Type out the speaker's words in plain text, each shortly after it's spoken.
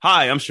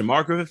Hi, I'm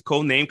Shamar Griffith,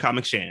 codename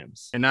Comic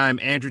Shams. And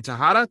I'm Andrew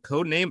Tejada,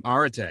 codename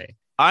Arate.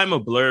 I'm a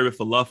blurred with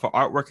a love for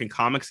artwork and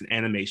comics and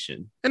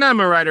animation. And I'm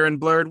a writer in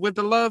Blurred with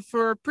a love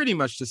for pretty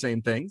much the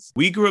same things.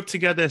 We grew up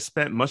together and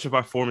spent much of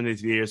our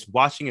formative years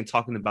watching and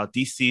talking about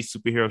DC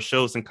superhero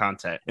shows and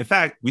content. In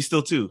fact, we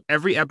still do.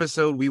 Every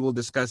episode, we will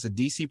discuss a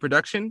DC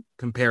production,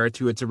 compare it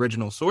to its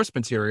original source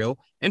material,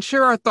 and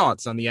share our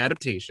thoughts on the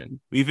adaptation.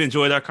 We've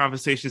enjoyed our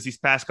conversations these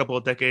past couple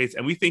of decades,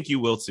 and we think you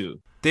will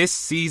too. This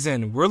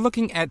season, we're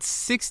looking at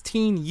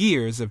 16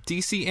 years of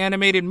DC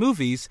animated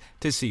movies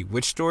to see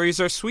which stories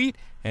are sweet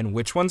and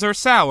which ones are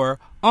sour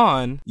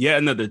on yet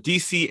another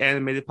DC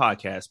animated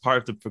podcast, part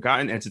of the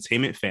Forgotten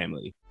Entertainment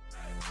family.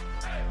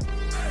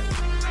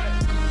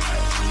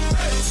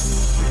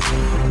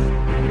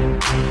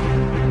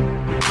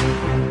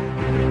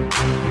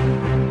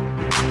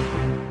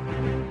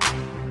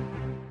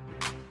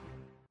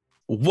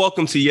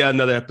 Welcome to yet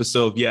another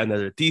episode of yet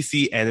another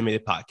DC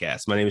animated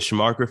podcast. My name is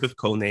Shamar Griffith,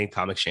 codename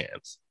Comic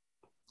Shams.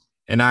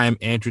 And I am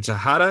Andrew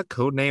Tejada,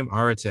 codename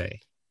Arate.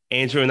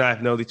 Andrew and I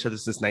have known each other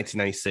since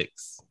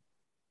 1996.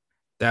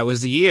 That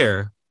was the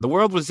year the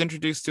world was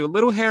introduced to a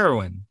little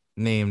heroine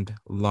named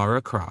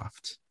Lara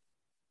Croft.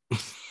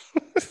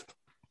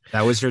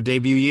 That was her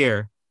debut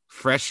year.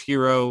 Fresh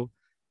hero.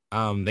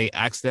 They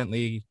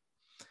accidentally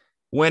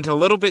went a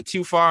little bit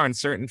too far on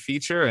certain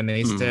feature, and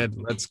they said,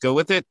 let's go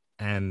with it.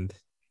 And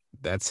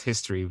that's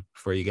history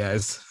for you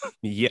guys.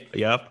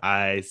 Yep.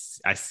 I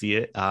see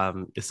it.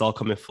 It's all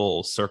coming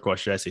full circle, or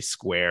should I say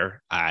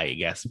square, I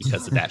guess,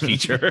 because of that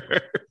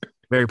feature.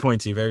 Very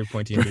pointy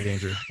indeed,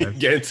 Andrew.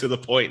 Getting to the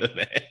point of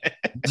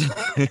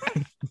it.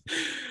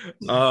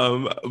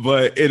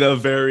 But in a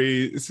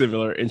very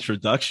similar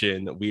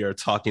introduction, we are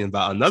talking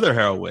about another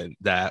heroine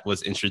that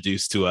was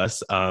introduced to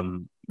us.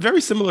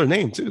 Very similar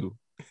name too.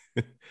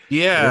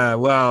 Yeah,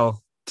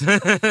 well,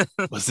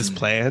 was this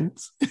planned?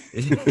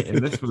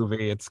 In this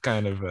movie, it's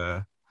kind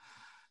of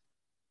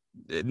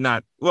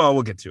not. Well,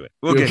 we'll get to it.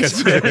 We'll get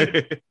to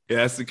it.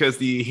 Yes, because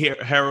the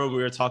heroine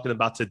we were talking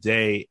about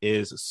today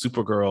is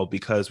Supergirl,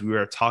 because we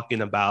were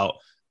talking about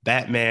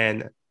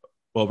Batman.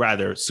 Well,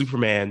 rather,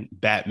 Superman,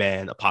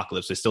 Batman,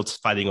 Apocalypse. They're still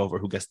fighting over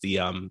who gets the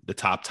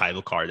top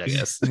title card, I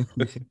guess.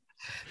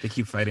 They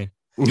keep fighting.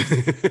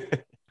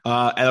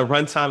 At a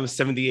runtime of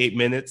 78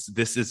 minutes,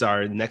 this is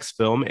our next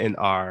film in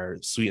our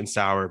sweet and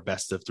sour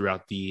best of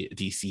throughout the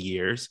DC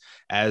years.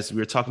 As we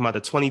were talking about the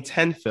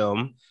 2010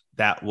 film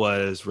that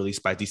was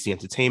released by DC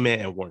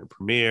Entertainment and Warner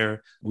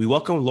Premiere, we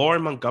welcome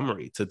Lauren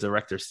Montgomery to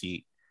director's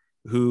seat,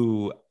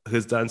 who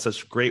has done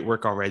such great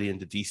work already in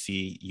the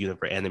DC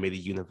universe, animated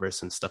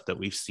universe, and stuff that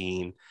we've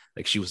seen.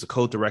 Like, she was a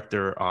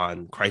co-director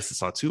on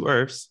Crisis on Two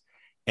Earths,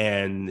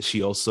 and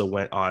she also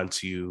went on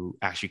to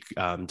actually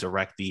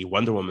direct the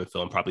Wonder Woman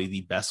film, probably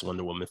the best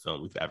Wonder Woman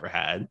film we've ever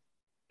had.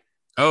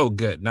 Oh,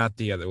 good. Not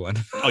the other one.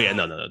 Oh, yeah.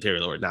 No. Terry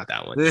Lord, not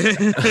that one.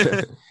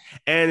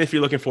 And if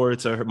you're looking forward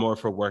to her, more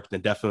of her work,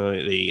 then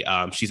definitely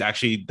she's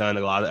actually done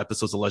a lot of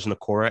episodes of Legend of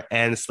Korra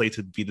and is slated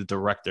to be the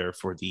director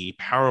for the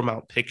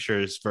Paramount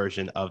Pictures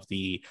version of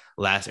the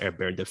Last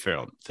Airbender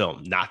film,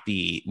 not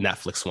the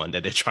Netflix one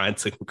that they're trying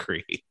to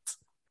create.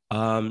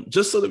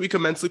 Just so that we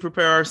can mentally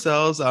prepare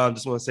ourselves,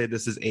 just want to say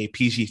this is a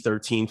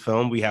PG-13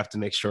 film. We have to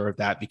make sure of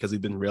that because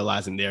we've been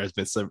realizing there has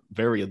been some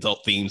very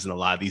adult themes in a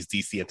lot of these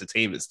DC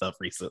Entertainment stuff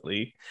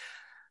recently.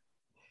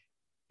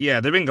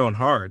 Yeah, they've been going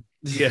hard.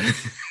 Yeah,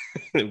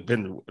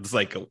 it's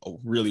like a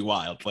really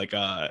wild, like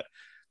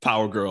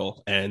Power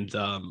Girl, and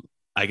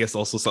I guess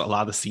also a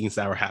lot of the scenes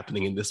that were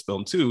happening in this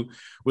film too,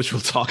 which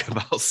we'll talk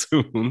about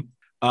soon.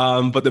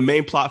 But the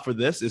main plot for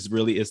this is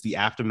the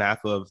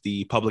aftermath of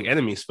the Public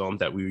Enemies film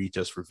that we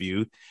just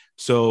reviewed.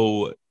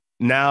 So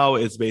now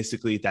it's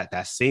basically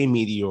that same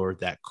meteor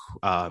that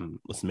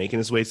was making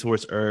its way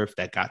towards Earth,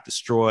 that got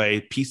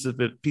destroyed,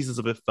 pieces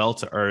of it fell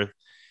to Earth.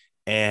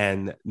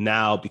 And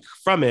now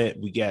from it,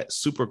 we get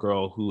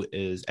Supergirl, who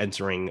is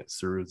entering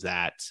through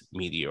that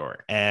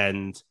meteor.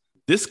 And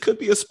this could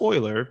be a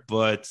spoiler,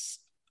 but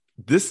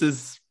this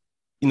is...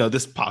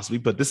 this possibly,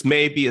 but this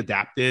may be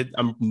adapted.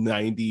 I'm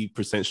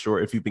 90% sure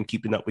if you've been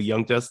keeping up with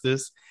Young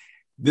Justice,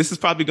 this is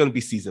probably going to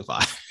be season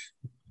 5.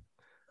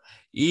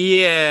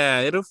 Yeah,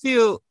 it'll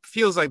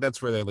feels like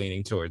that's where they're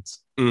leaning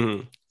towards.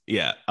 Mm-hmm.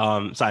 Yeah.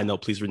 Side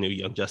note, please renew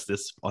Young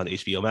Justice on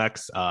HBO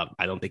Max. I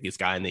don't think it's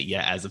gotten it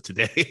yet as of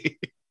today.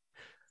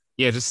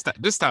 Yeah, just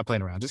stop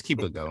playing around. Just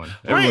keep it going.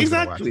 Right,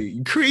 exactly.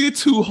 You created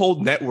 2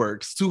 whole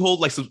networks, 2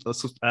 whole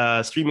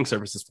streaming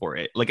services for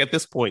it. Like, at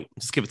this point,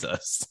 just give it to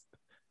us.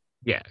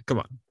 Yeah, come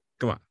on.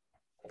 All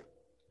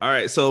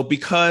right, so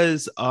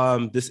because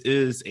this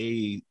is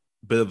a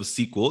bit of a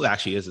sequel, it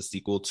actually is a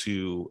sequel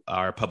to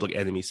our Public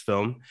Enemies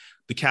film,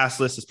 the cast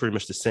list is pretty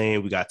much the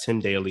same. We got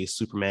Tim Daly as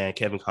Superman,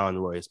 Kevin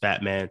Conroy as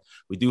Batman.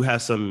 We do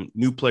have some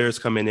new players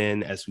coming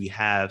in, as we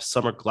have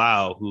Summer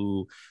Glau,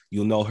 who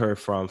you'll know her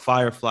from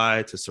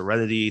Firefly to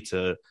Serenity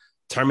to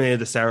Terminator,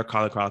 the Sarah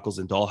Connor Chronicles,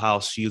 and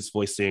Dollhouse. She is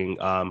voicing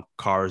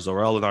Kara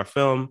Zor-El in our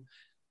film.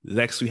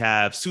 Next, we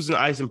have Susan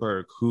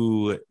Eisenberg,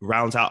 who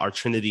rounds out our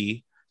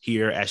Trinity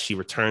here as she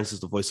returns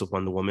as the voice of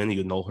Wonder Woman.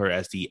 You know her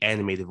as the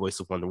animated voice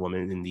of Wonder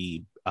Woman in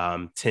the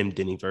Tim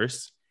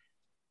Dennyverse.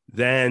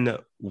 Then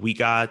we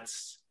got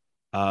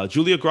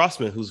Julia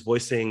Grossman, who's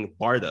voicing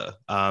Barda.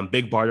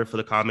 Big Barda for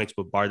the comics,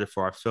 but Barda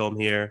for our film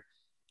here.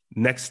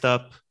 Next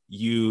up,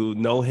 you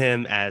know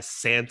him as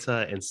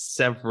Santa in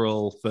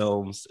several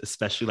films,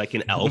 especially like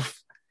in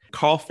Elf.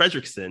 Carl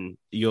Fredricksen,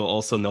 you'll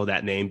also know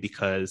that name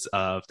because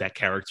of that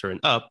character in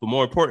Up. But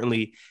more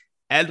importantly,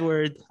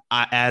 Edward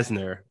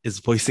Asner is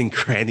voicing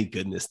Granny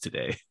Goodness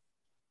today.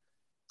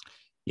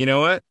 You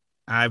know what?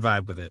 I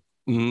vibe with it.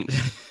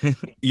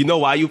 You know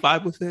why you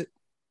vibe with it?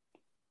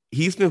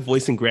 He's been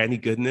voicing Granny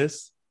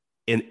Goodness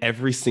in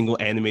every single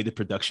animated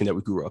production that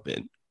we grew up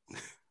in.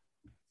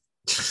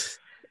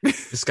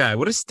 This guy,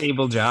 what a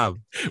stable job.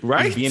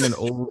 Right? Being an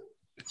old,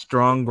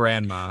 strong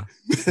grandma.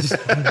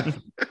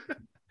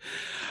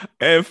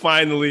 And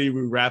finally,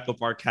 we wrap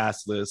up our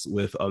cast list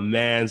with a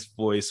man's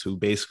voice who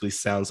basically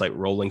sounds like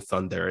Rolling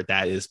Thunder.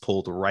 That is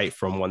pulled right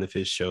from one of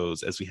his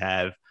shows, as we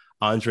have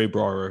Andre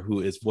Braugher, who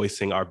is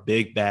voicing our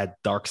big bad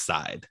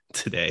Darkseid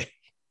today.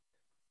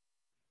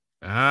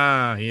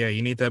 Yeah,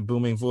 you need that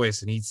booming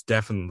voice, and he's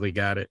definitely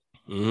got it.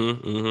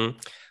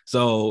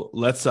 So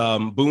let's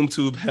boom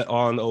tube head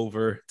on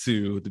over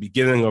to the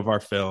beginning of our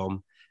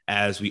film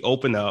as we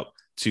open up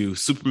to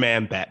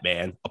Superman,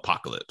 Batman,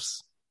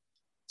 Apocalypse.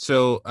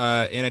 So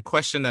in a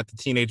question that the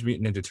Teenage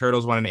Mutant Ninja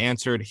Turtles wanted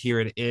answered, here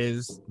it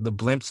is. The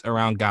blimps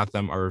around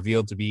Gotham are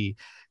revealed to be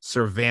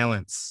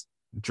surveillance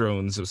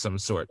drones of some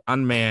sort,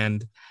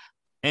 unmanned,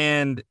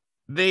 and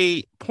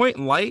they point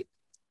light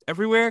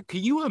everywhere.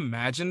 Can you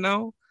imagine,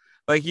 though?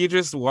 Like, you're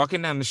just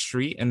walking down the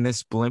street and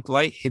this blimp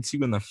light hits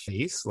you in the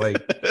face.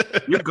 Like,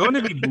 you're going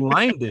to be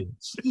blinded.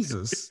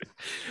 Jesus.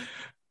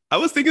 I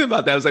was thinking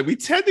about that. I was like, we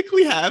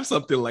technically have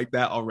something like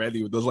that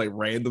already with those like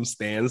random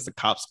stands the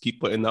cops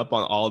keep putting up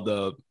on all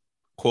the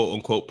quote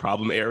unquote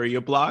problem area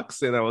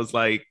blocks. And I was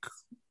like,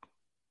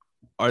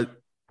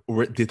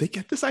 did they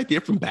get this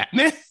idea from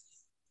Batman?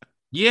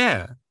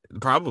 Yeah,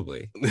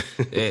 probably.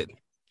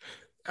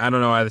 I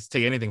don't know how to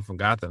take anything from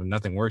Gotham.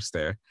 Nothing works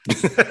there.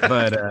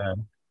 But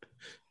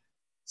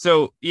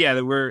so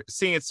yeah, we're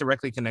seeing it's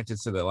directly connected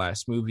to the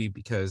last movie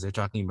because they're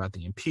talking about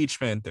the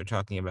impeachment. They're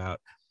talking about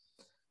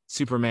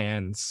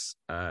Superman's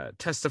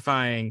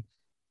testifying,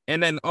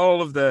 and then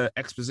all of the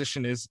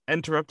exposition is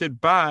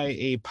interrupted by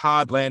a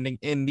pod landing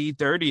in the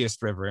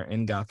dirtiest river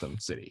in Gotham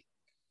City.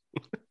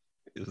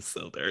 It was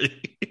so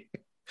dirty.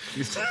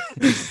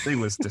 This thing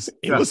was disgusting.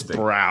 It was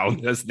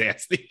brown. That's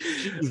nasty.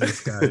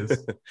 Jesus, guys.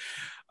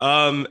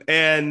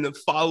 And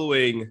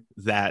following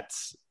that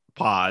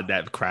pod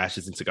that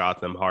crashes into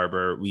Gotham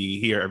Harbor, we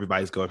hear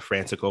everybody's going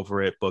frantic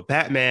over it, but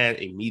Batman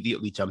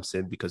immediately jumps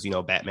in because, you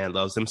know, Batman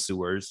loves them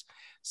sewers.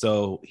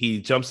 So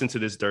he jumps into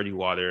this dirty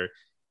water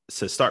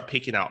to start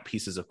picking out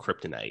pieces of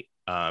kryptonite.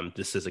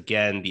 This is,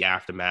 again, the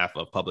aftermath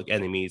of Public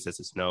Enemies, as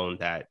it's known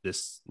that the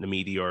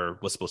meteor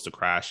was supposed to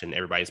crash, and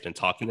everybody's been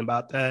talking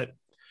about that.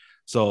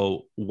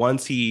 So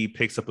once he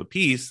picks up a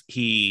piece,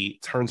 he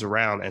turns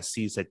around and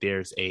sees that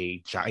there's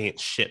a giant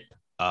ship,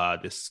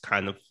 this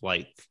kind of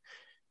like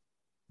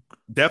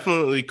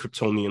definitely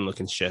Kryptonian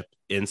looking ship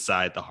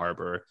inside the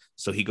harbor.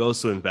 So he goes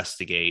to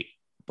investigate.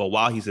 But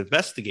while he's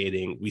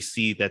investigating, we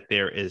see that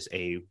there is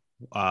a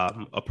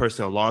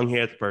person, a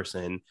long-haired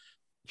person,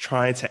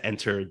 trying to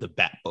enter the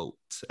Batboat.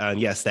 And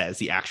yes, that is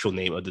the actual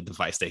name of the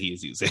device that he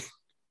is using.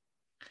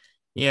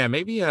 Yeah,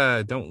 maybe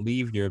don't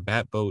leave your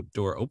Batboat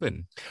door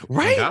open.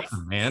 Right,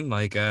 Gotham, man.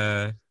 Like,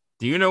 do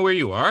you know where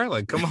you are?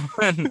 Like, come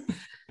on.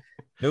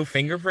 No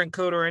fingerprint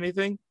code or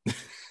anything.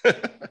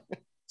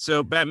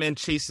 So Batman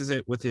chases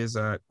it with his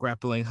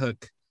grappling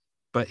hook,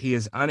 but he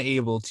is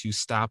unable to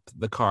stop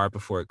the car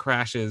before it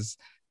crashes.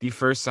 The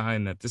first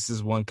sign that this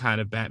is one kind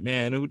of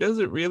Batman who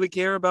doesn't really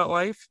care about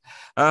life.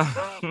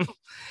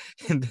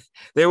 And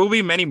there will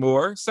be many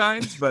more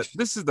signs, but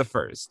this is the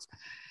first.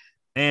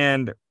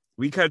 And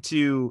we cut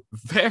to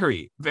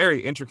very,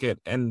 very intricate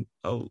and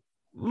a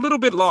little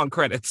bit long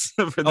credits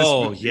for this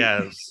movie.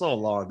 Yeah, so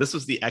long. This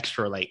was the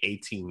extra like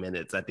 18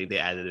 minutes I think they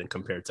added in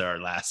compared to our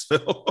last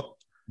film.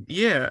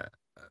 Yeah.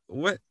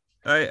 What?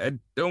 I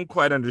don't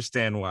quite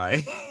understand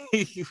why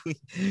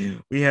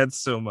we had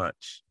so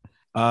much.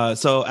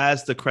 So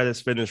as the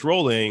credits finish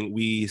rolling,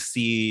 we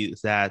see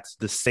that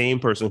the same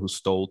person who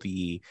stole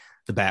the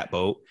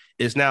Batboat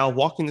is now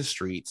walking the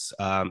streets.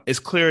 It's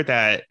clear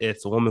that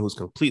it's a woman who's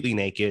completely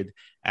naked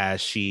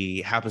as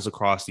she happens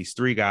across these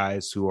three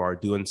guys who are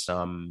doing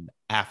some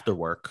after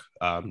work.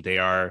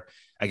 They're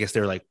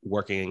like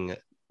working,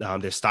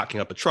 they're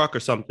stocking up a truck or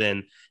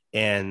something,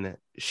 and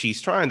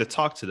she's trying to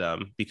talk to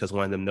them because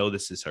one of them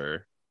notices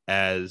her,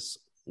 as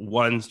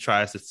one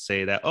tries to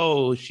say that,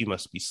 oh, she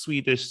must be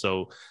Swedish,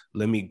 so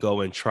let me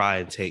go and try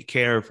and take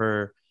care of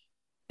her.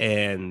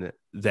 And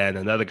then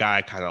another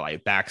guy kind of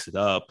like backs it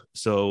up.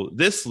 So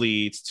this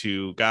leads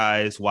to,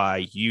 guys,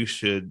 why you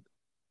should,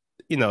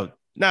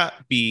 not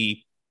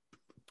be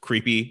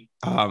creepy,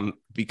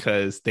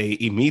 because they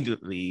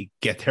immediately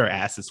get their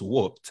asses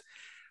whooped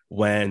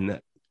when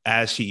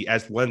as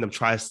one of them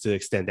tries to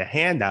extend a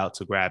hand out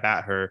to grab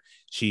at her,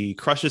 she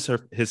crushes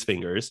his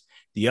fingers.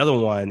 The other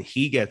one,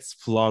 he gets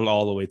flung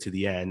all the way to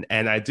the end.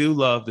 And I do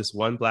love this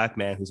one black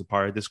man who's a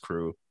part of this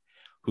crew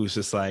who's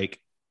just like,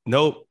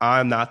 nope,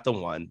 I'm not the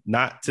one.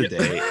 Not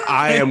today.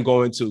 I am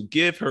going to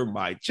give her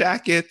my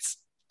jackets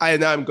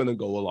and I'm going to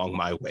go along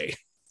my way.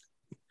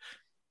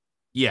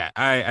 Yeah,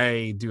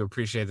 I do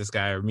appreciate this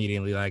guy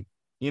immediately. Like,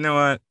 you know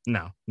what?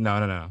 No.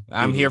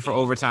 I'm here for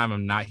overtime.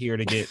 I'm not here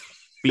to get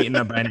beaten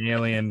up by an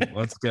alien.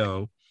 Let's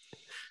go.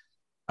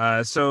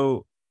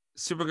 So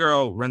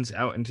Supergirl runs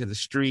out into the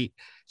street.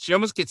 She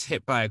almost gets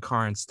hit by a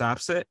car and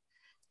stops it,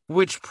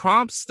 which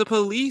prompts the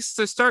police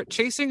to start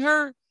chasing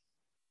her.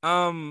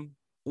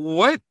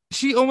 What?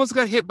 She almost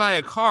got hit by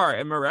a car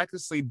and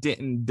miraculously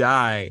didn't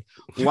die.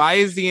 Why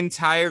is the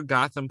entire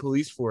Gotham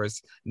police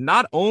force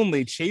not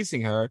only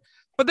chasing her,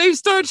 but they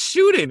start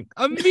shooting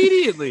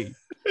immediately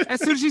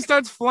as soon as she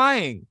starts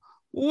flying?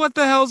 What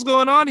the hell's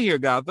going on here,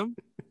 Gotham?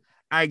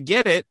 I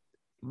get it.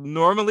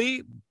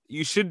 Normally,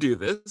 you should do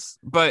this,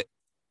 but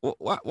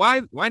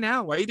why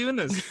now? Why are you doing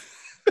this?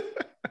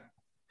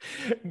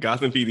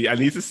 Gotham PD, I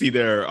need to see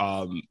their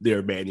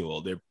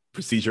manual, their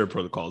procedure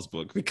protocols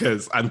book,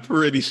 because I'm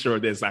pretty sure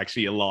there's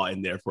actually a law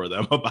in there for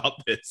them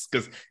about this,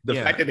 because the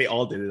fact that they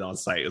all did it on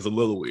site is a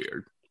little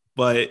weird.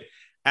 But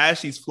as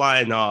she's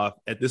flying off,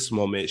 at this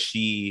moment,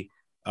 she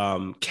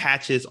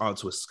catches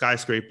onto a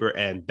skyscraper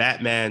and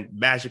Batman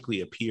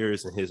magically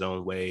appears in his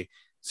own way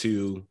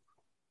to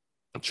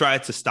try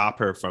to stop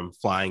her from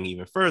flying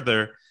even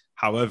further.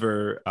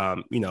 However,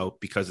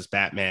 because it's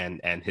Batman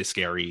and his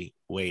scary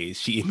ways,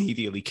 she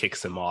immediately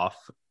kicks him off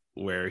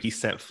where he's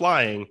sent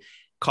flying,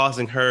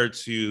 causing her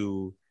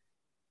to,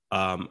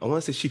 I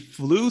want to say she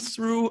flew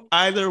through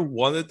either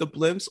one of the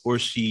blimps or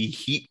she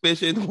heat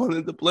visioned one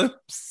of the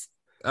blimps.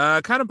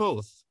 Kind of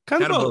both.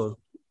 Kind of both.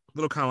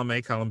 Little column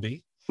A, column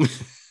B.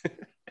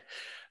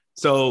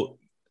 So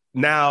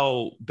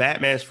now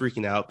Batman's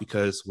freaking out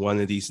because one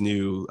of these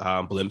new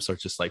blimps are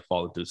just like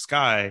falling through the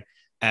sky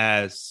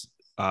as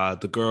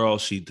the girl,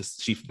 she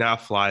now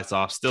flies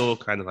off, still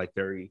kind of like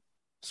very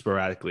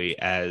sporadically,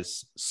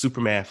 as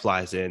Superman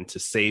flies in to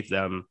save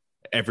them,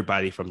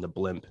 everybody from the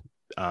blimp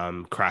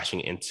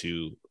crashing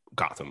into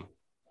Gotham.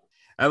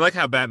 I like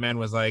how Batman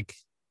was like,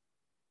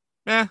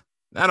 I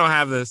don't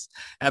have this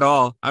at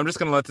all. I'm just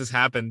going to let this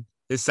happen.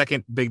 His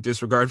second big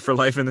disregard for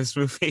life in this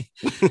movie.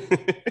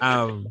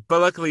 But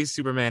luckily,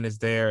 Superman is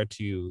there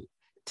to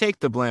take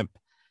the blimp,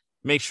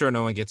 make sure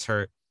no one gets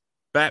hurt.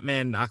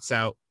 Batman knocks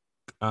out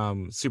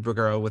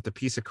Supergirl with a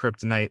piece of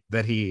kryptonite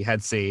that he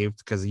had saved,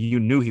 because you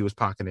knew he was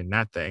pocketing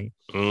that thing.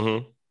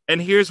 Mm-hmm.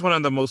 And here's one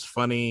of the most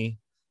funny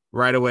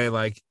right away,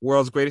 like,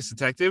 world's greatest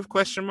detective ?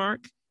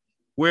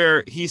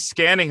 Where he's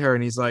scanning her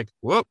and he's like,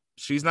 whoop,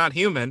 she's not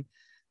human.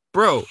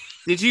 Bro,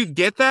 did you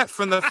get that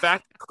from the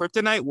fact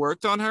kryptonite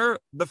worked on her?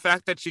 The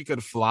fact that she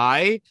could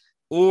fly,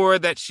 or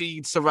that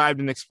she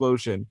survived an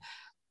explosion?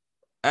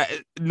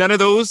 None of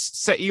those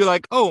set you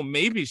like, oh,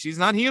 maybe she's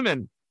not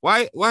human.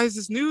 Why is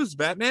this news,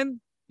 Batman?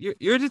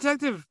 You're a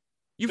detective.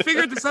 You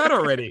figured this out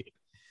already.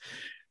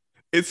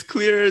 It's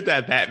clear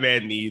that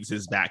Batman needs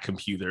his Bat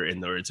computer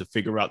in order to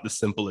figure out the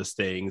simplest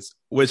things,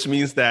 which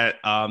means that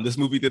this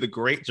movie did a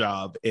great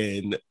job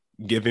in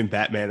giving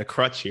Batman a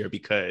crutch here,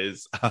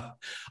 because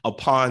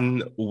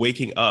upon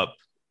waking up,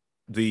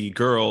 the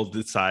girl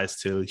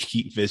decides to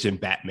heat vision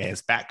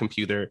Batman's Bat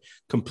computer,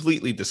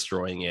 completely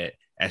destroying it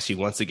as she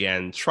once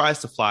again tries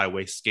to fly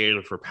away, scared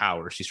of her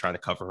power. She's trying to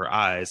cover her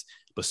eyes,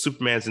 but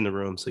Superman's in the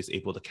room, so he's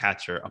able to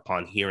catch her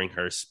upon hearing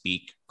her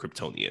speak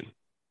Kryptonian.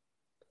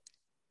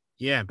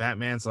 Yeah,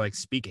 Batman's like,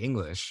 speak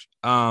English.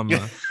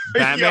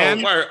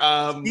 Batman,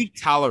 speak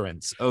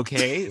tolerance,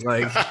 okay?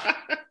 Like,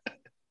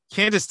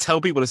 can't just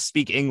tell people to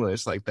speak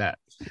English like that,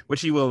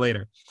 which he will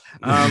later.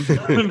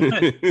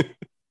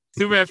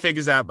 Superman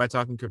figures out by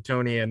talking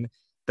Kryptonian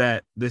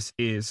that this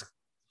is,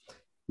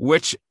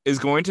 which is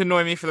going to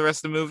annoy me for the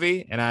rest of the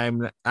movie,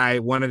 and I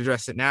want to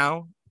address it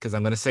now because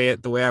I'm going to say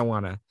it the way I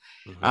want to.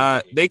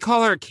 Mm-hmm. They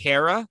call her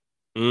Kara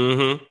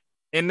in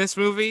this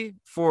movie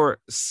for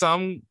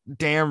some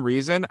damn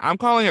reason. I'm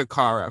calling her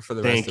Kara for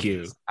the rest of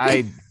this.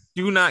 I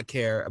do not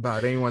care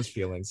about anyone's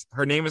feelings.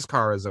 Her name is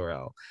Kara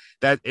Zor-El.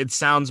 That it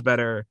sounds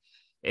better.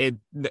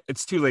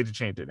 It's too late to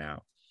change it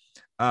now.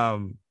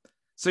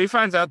 So he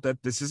finds out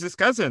that this is his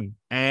cousin,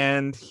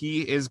 and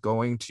he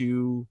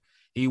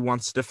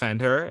wants to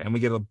defend her. And we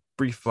get a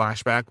brief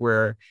flashback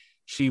where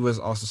she was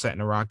also set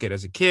in a rocket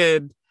as a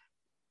kid.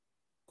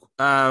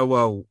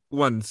 Well,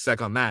 one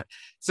sec on that.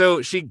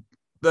 So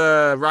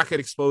the rocket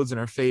explodes in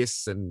her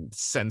face and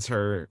sends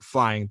her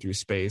flying through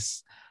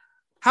space.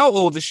 How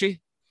old is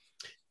she?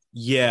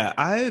 Yeah,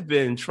 I've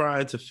been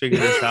trying to figure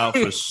this out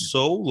for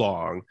so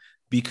long,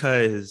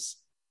 because,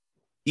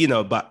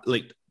 but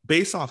like,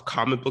 based off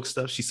comic book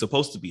stuff, she's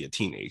supposed to be a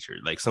teenager,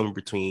 like somewhere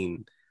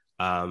between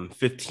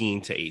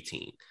 15 to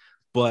 18.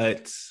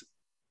 But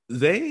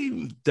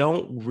they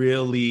don't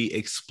really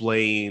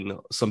explain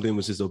something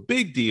which is a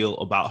big deal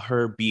about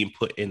her being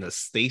put in a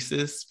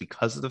stasis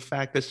because of the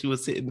fact that she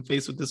was hit in the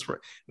face with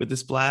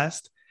this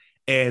blast.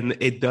 And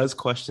it does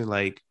question,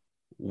 like,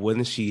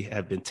 wouldn't she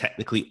have been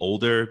technically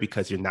older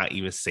because you're not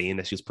even saying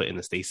that she was put in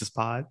the stasis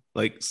pod?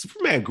 Like,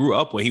 Superman grew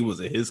up when he was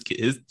in his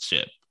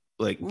ship.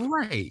 Like,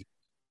 Right.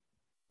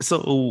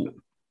 so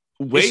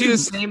is she the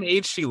same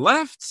age she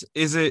left?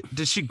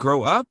 Did she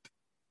grow up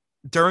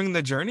during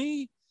the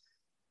journey?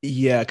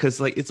 Yeah, because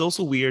like it's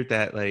also weird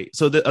that like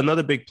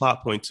another big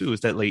plot point too is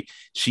that like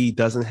she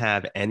doesn't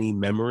have any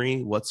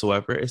memory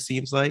whatsoever, it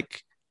seems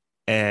like.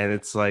 And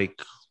it's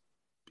like,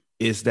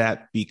 is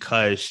that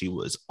because she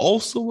was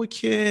also a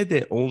kid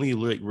that only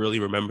like really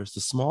remembers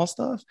the small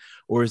stuff?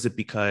 Or is it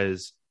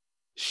because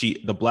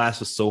the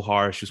blast was so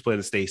hard, she was put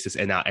in stasis,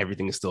 and now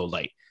everything is still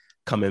like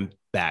coming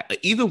back? Like,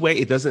 either way,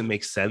 it doesn't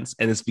make sense.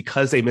 And it's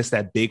because they missed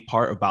that big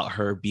part about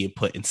her being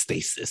put in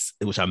stasis,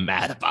 which I'm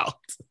mad about.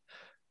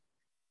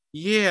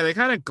 Yeah, they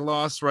kind of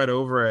glossed right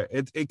over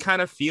it. It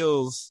kind of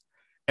feels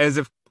as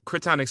if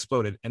Krypton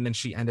exploded and then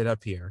she ended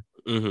up here.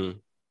 Mm-hmm.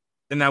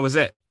 And that was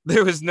it.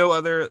 There was no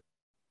other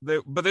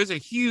but there's a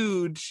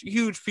huge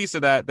piece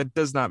of that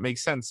does not make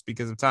sense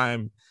because of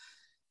time.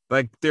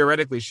 Like,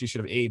 theoretically, she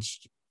should have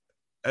aged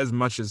as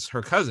much as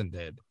her cousin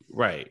did.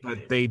 Right.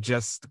 But they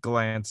just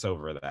glance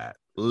over that.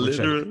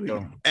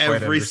 Literally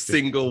every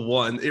single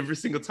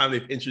time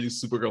they've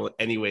introduced Supergirl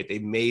anyway, they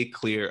made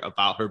clear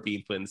about her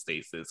being put in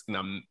stasis.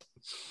 And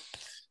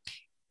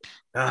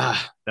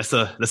that's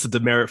a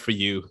demerit for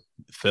you,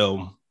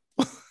 film.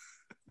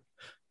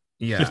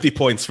 Yeah. 50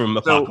 points from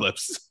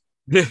Apocalypse.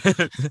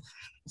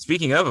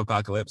 Speaking of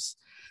Apocalypse,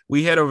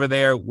 we head over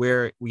there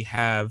where we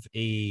have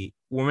a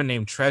woman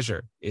named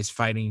Treasure is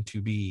fighting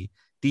to be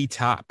the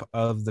top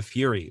of the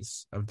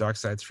Furies, of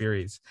Darkseid's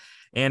Furies.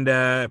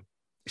 And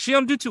she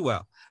don't do too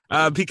well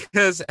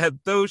because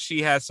though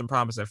she has some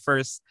promise at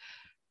first,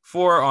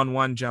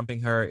 4-on-1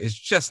 jumping her is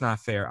just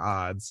not fair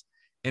odds.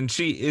 And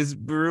she is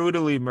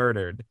brutally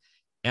murdered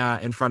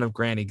in front of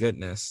Granny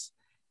Goodness.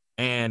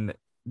 And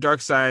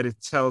Darkseid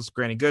tells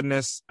Granny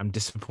Goodness, I'm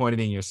disappointed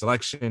in your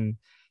selection.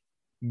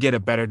 Get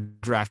a better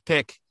draft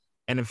pick.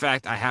 And in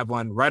fact, I have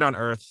one right on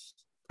Earth.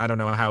 I don't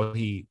know how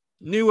he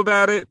knew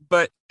about it,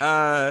 but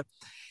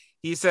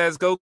he says,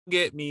 go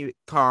get me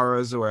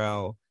Kara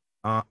Zor-El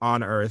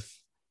on Earth.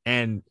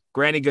 And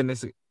Granny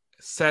Goodness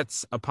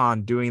sets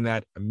upon doing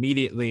that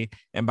immediately.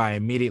 And by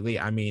immediately,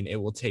 I mean it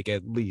will take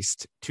at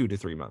least 2 to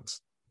 3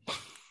 months.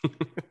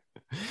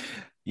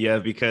 Yeah,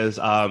 because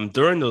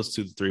during those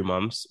 2 to 3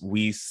 months,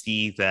 we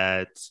see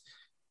that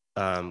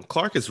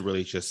Clark is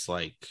really just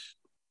like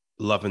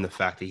loving the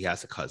fact that he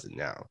has a cousin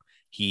now.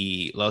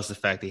 He loves the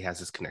fact that he has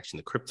this connection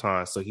to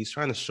Krypton. So he's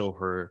trying to show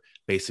her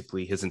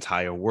basically his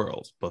entire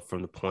world, but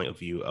from the point of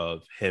view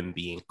of him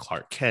being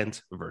Clark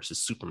Kent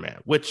versus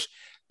Superman, which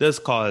does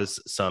cause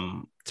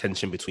some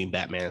tension between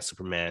Batman and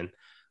Superman.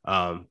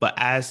 But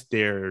as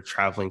they're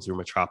traveling through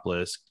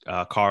Metropolis,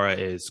 Kara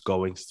is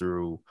going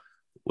through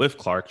with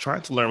Clark,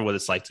 trying to learn what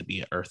it's like to be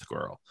an Earth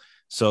girl.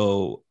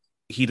 So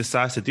he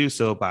decides to do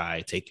so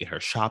by taking her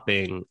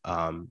shopping.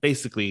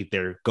 Basically,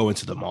 they're going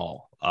to the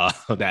mall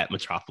that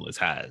Metropolis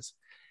has.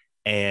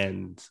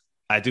 And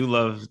I do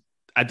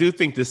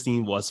think this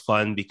scene was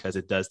fun because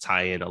it does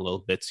tie in a little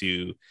bit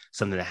to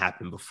something that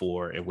happened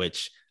before, in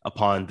which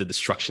upon the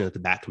destruction of the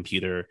Bat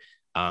computer,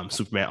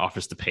 Superman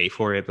offers to pay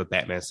for it, but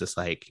Batman's just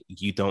like,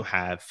 you don't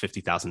have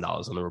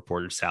 $50,000 on the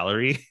reporter's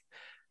salary.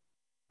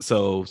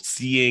 So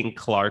seeing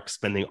Clark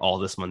spending all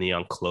this money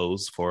on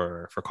clothes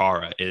for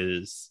Kara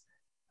is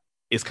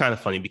kind of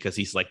funny because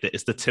he's like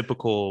it's the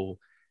typical,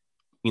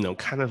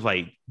 kind of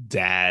like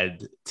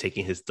dad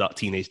taking his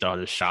teenage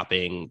daughter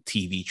shopping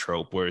TV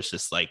trope where it's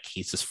just like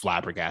he's just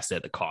flabbergasted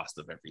at the cost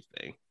of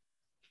everything.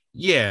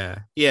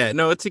 Yeah.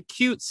 No, it's a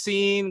cute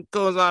scene.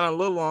 Goes on a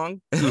little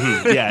long.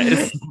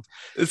 Yeah,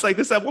 it's like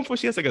this. At one point,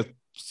 she has like a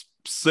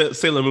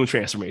Sailor Moon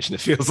transformation,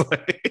 it feels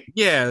like.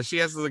 Yeah, she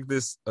has like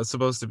this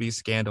supposed to be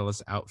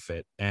scandalous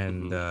outfit,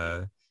 and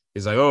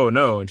he's like, oh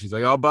no, and she's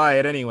like, I'll buy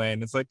it anyway,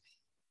 and it's like,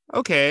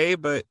 okay,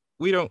 but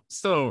we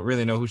still don't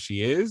really know who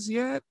she is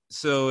yet,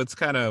 so it's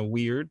kind of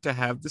weird to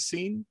have the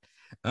scene.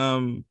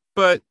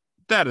 But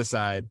that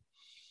aside,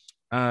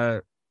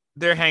 they're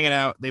hanging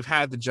out. They've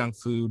had the junk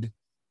food.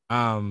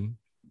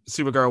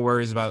 Supergirl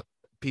worries about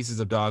pieces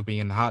of dog being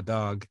in the hot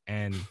dog,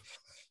 and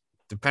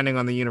depending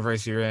on the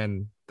universe you're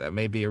in, that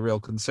may be a real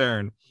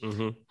concern.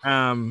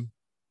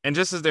 And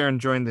just as they're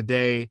enjoying the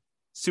day,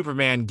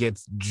 Superman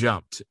gets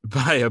jumped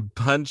by a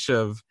bunch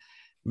of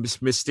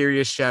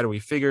mysterious shadowy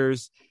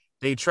figures.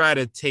 They try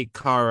to take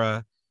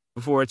Kara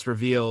before it's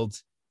revealed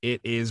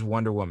it is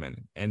Wonder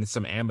Woman and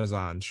some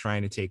Amazons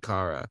trying to take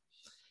Kara,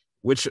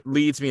 which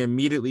leads me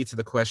immediately to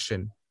the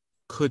question,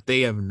 could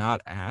they have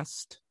not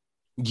asked?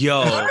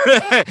 Yo.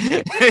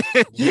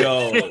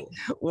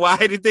 Why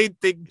did they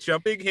think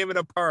jumping him in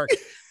a park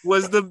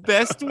was the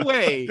best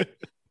way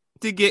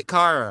to get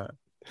Kara?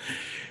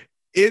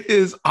 It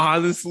is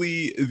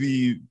honestly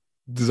the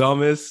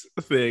dumbest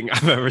thing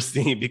I've ever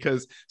seen,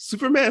 because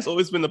Superman has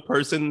always been the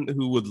person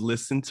who would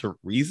listen to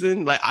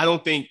reason. Like, I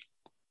don't think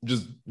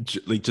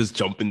just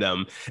jumping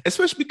them,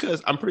 especially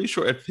because I'm pretty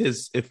sure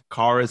if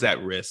Kara is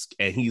at risk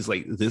and he's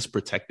like this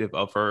protective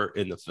of her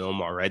in the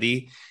film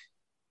already,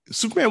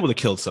 Superman would have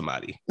killed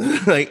somebody,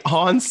 like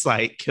on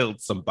sight,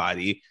 killed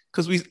somebody,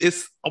 because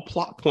it's a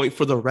plot point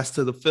for the rest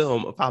of the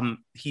film of how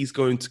he's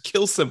going to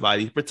kill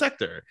somebody to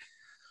protect her.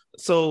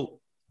 So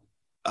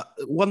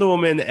Wonder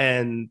Woman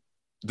and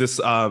this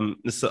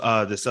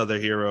other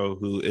hero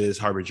who is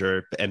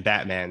Harbinger and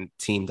Batman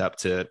teamed up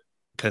to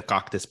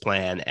concoct this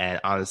plan, and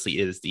honestly,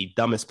 it is the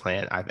dumbest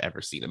plan I've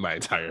ever seen in my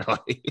entire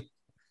life.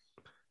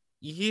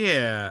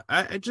 Yeah,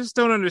 I just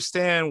don't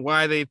understand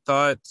why they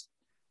thought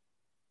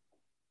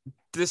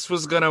this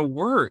was gonna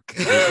work.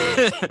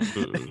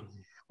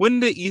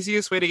 Wouldn't the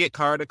easiest way to get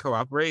Kara to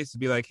cooperate is to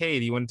be like, hey,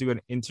 do you want to do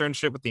an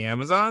internship with the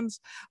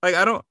Amazons? Like,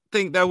 I don't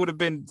think that would have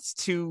been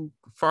too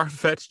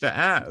far-fetched to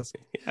ask.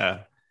 Yeah.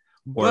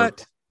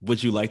 But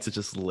would you like to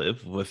just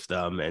live with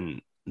them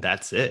and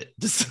that's it?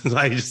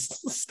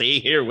 Just stay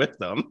here with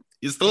them.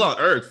 You're still on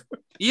Earth.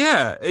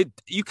 Yeah,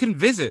 you can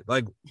visit.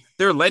 Like,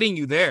 they're letting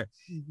you there.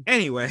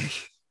 Anyway,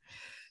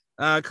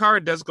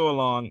 Kara does go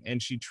along and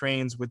she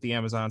trains with the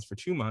Amazons for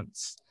 2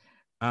 months.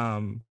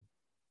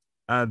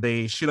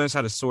 She learns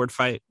how to sword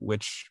fight,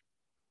 which,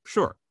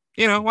 sure,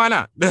 why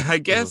not? I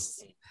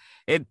guess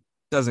it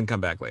doesn't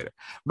come back later,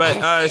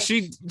 but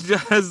she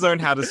does learn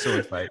how to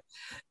sword fight.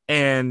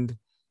 And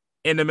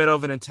in the middle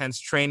of an intense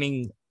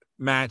training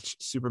match,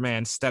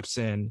 Superman steps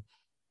in,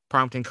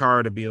 prompting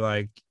Kara to be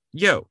like,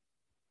 yo,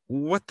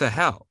 what the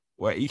hell?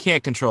 What, you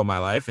can't control my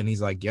life? And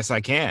he's like, yes,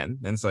 I can.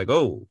 And it's like,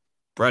 oh,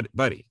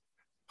 buddy,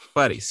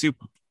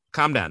 super,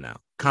 calm down now.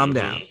 Calm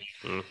down.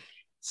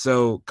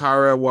 So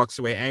Kara walks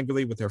away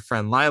angrily with her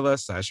friend Lila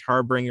 /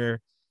 Harbinger,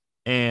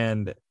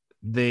 and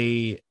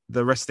the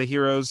rest of the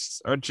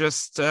heroes are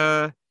just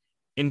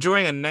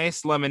enjoying a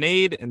nice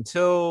lemonade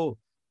until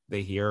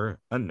they hear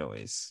a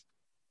noise.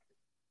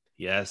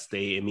 Yes,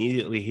 they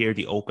immediately hear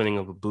the opening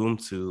of a boom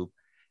tube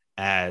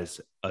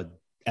as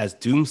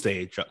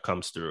Doomsday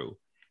comes through,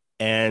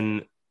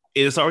 and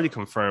it is already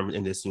confirmed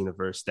in this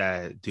universe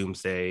that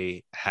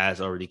Doomsday has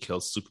already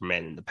killed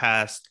Superman in the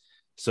past.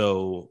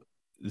 So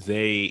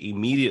they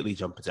immediately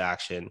jump into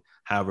action.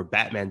 However,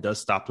 Batman does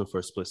stop them for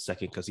a split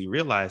second because he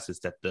realizes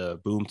that the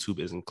boom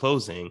tube isn't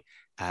closing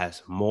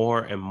as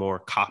more and more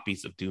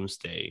copies of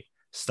Doomsday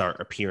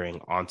start appearing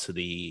onto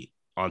the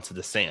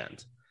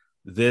sand.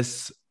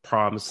 This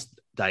prompts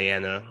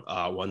Diana,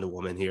 Wonder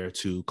Woman here,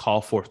 to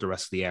call forth the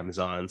rest of the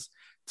Amazons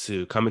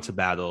to come into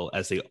battle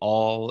as they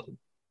all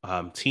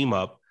team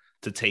up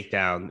to take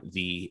down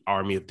the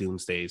army of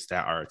Doomsdays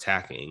that are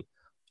attacking.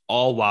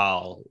 All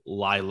while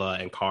Lila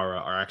and Kara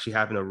are actually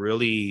having a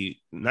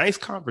really nice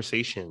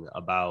conversation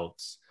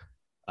about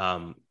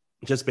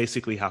just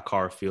basically how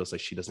Kara feels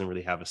like she doesn't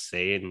really have a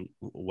say in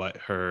what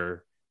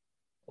her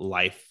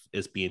life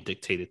is being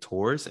dictated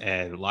towards,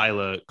 and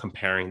Lila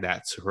comparing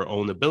that to her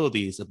own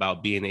abilities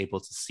about being able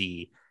to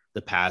see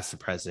the past, the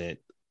present,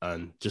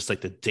 and just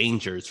like the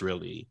dangers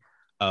really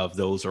of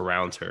those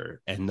around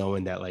her, and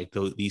knowing that like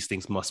these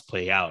things must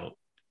play out.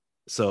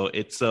 So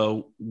it's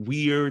a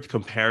weird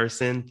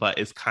comparison, but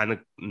it's kind of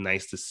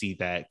nice to see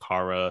that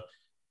Kara,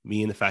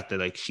 meaning the fact that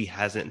like she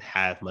hasn't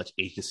had much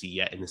agency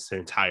yet in this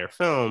entire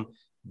film,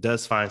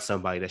 does find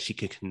somebody that she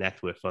can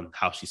connect with on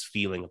how she's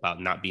feeling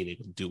about not being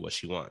able to do what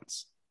she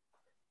wants.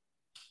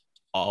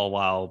 All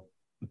while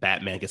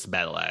Batman gets a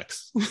battle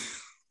axe.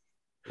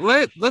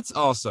 Let's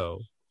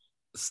also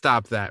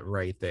stop that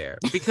right there,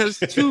 because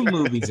 2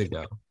 movies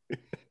ago,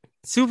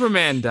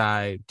 Superman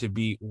died to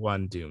beat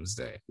one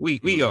Doomsday.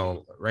 We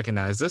all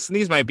recognize this, and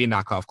these might be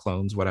knockoff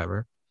clones,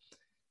 whatever.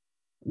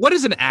 What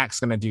is an axe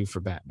going to do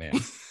for Batman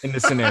in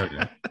this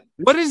scenario?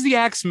 What is the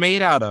axe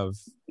made out of?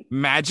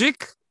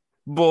 Magic?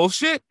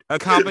 Bullshit? A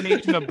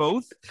combination of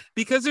both?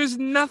 Because there is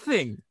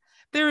nothing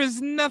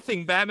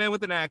Batman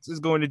with an axe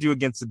is going to do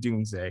against the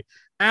Doomsday.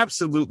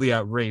 Absolutely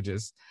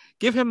outrageous.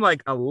 Give him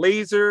like a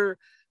laser,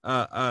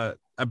 a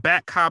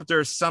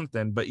Batcopter,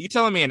 something. But you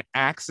telling me an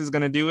axe is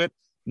going to do it?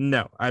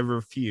 No, I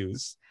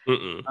refuse.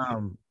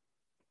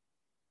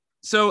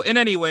 So in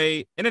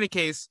any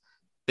case,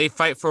 they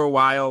fight for a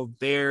while.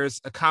 There's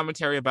a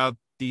commentary about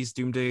these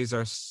Doomsdays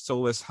are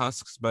soulless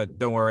husks, but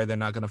don't worry, they're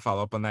not going to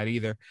follow up on that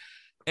either.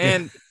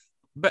 And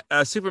but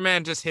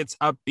Superman just hits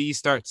up B,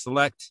 start,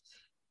 select,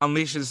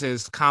 unleashes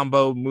his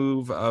combo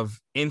move of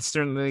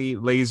instantly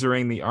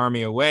lasering the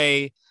army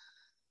away.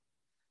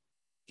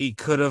 He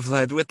could have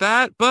led with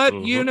that, but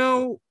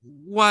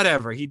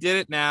whatever. He did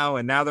it now,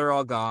 and now they're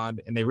all gone,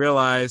 and they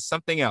realize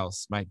something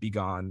else might be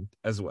gone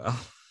as well.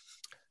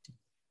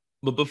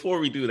 But before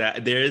we do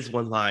that, there is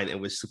one line in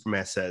which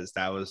Superman says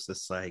that was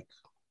just like,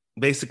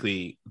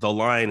 basically the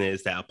line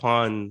is that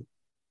upon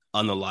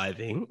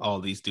unaliving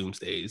all these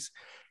Doomsdays,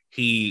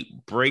 he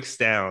breaks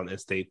down and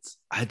states,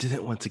 I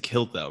didn't want to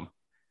kill them.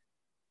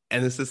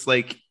 And it's just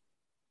like,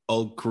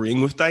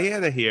 agreeing with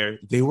Diana here,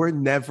 they were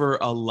never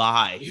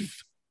alive.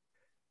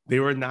 They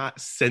were not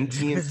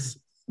sentient.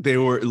 They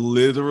were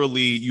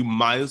literally, you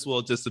might as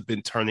well just have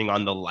been turning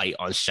on the light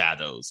on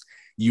shadows.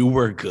 You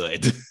were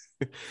good.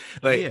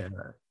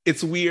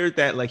 it's weird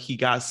that like he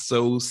got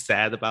so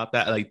sad about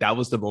that. Like that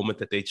was the moment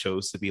that they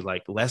chose to be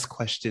like, let's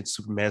question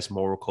Superman's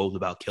moral code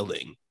about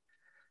killing.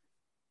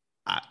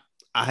 I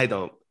I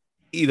don't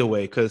either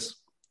way, because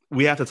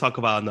we have to talk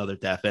about another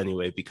death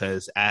anyway,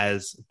 because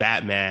as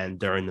Batman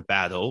during the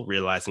battle,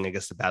 realizing I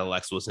guess the battle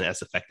axe wasn't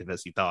as effective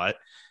as he thought,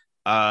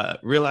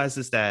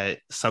 realizes that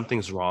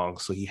something's wrong.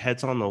 So he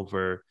heads on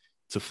over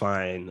to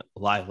find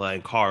Lila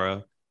and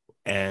Kara,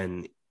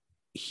 and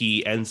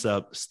he ends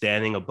up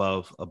standing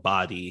above a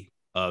body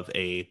of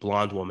a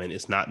blonde woman.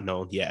 It's not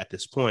known yet at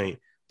this point,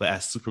 but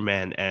as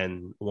Superman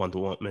and Wonder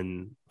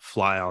Woman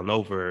fly on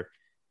over,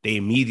 they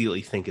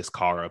immediately think it's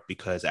Kara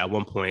because at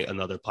one point,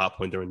 another plot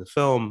point during the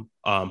film,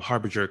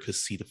 Harbinger could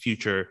see the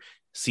future,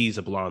 sees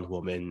a blonde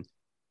woman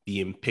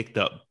being picked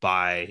up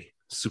by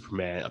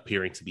Superman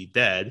appearing to be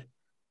dead.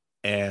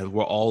 And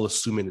we're all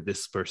assuming that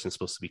this person is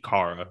supposed to be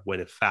Kara, when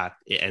in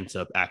fact it ends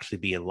up actually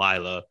being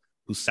Lila,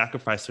 who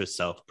sacrificed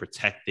herself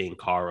protecting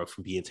Kara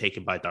from being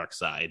taken by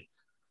Darkseid.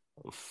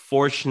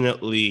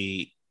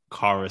 Fortunately,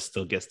 Kara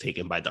still gets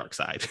taken by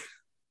Darkseid.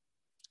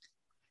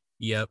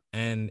 Yep.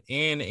 And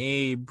in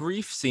a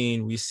brief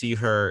scene, we see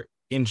her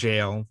in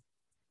jail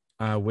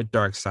with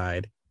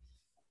Darkseid.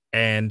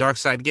 And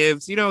Darkseid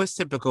gives, his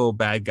typical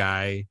bad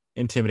guy,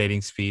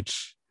 intimidating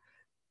speech,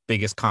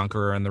 biggest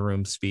conqueror in the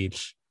room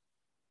speech.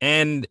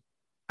 And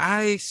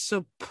I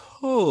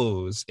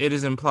suppose it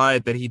is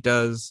implied that he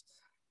does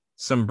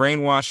some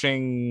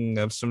brainwashing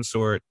of some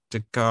sort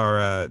to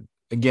Kara.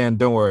 Again,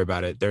 don't worry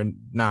about it. They're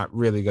not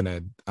really going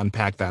to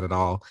unpack that at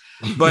all.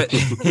 But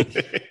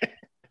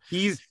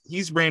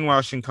he's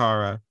brainwashing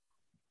Kara.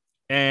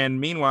 And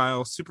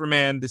meanwhile,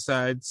 Superman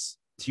decides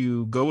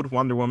to go with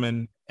Wonder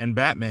Woman and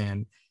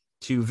Batman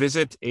to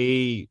visit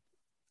a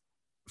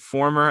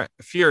former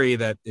Fury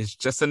that is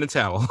just in a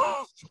towel.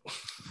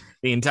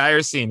 The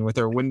entire scene with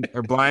her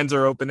blinds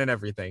are open and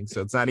everything.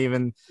 So it's not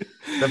even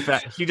the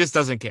fact. She just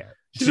doesn't care.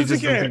 She doesn't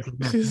care.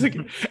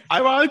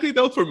 Ironically,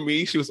 though, for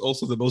me, she was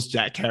also the most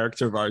Jack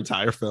character of our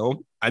entire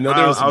film. I know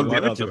there was I'll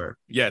give it to her.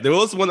 Yeah, there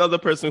was one other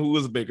person who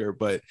was bigger,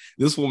 but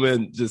this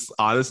woman just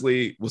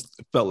honestly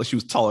felt like she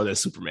was taller than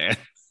Superman.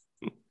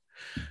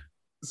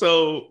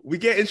 So we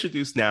get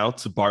introduced now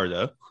to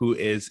Barda, who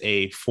is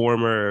a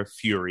former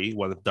Fury,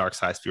 one of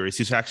Darkseid's Furies.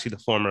 He's actually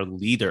the former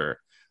leader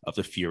of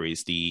the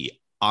Furies, the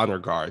honor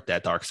guard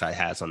that Darkseid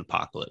has on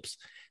Apocalypse.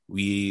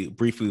 We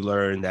briefly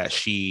learn that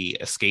she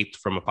escaped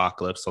from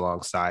Apocalypse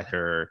alongside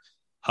her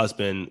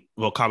husband.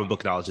 Well, comic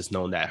book knowledge is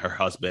known that her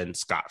husband,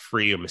 Scott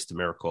Free or Mr.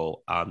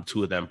 Miracle,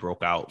 two of them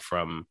broke out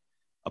from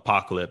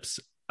Apocalypse.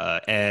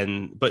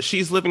 But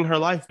she's living her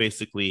life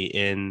basically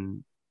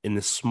in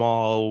this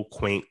small,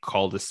 quaint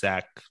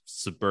cul-de-sac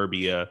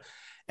suburbia.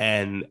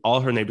 And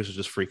all her neighbors are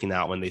just freaking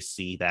out when they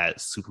see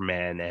that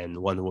Superman and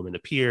Wonder Woman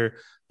appear.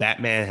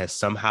 Batman has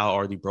somehow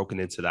already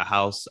broken into the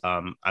house.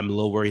 I'm a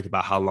little worried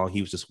about how long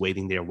he was just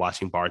waiting there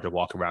watching Barda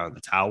walk around in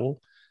the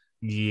towel.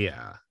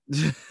 Yeah.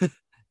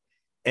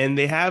 And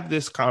they have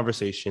this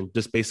conversation.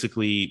 Just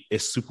basically,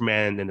 is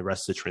Superman and the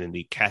rest of the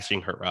Trinity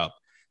catching her up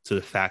to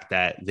the fact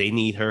that they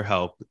need her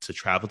help to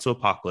travel to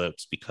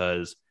Apocalypse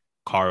because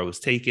Kara was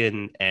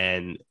taken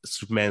and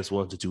Superman is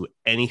willing to do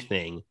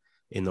anything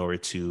in order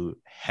to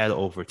head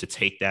over to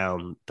take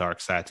down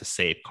Darkseid to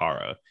save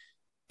Kara.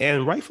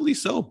 And rightfully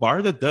so,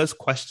 Barda does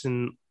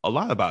question a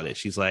lot about it.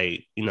 She's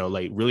like,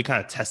 really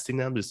kind of testing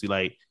them to see,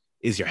 like,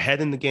 is your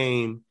head in the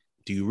game?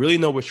 Do you really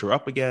know what you're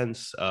up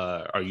against?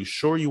 Are you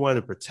sure you want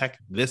to protect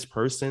this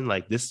person?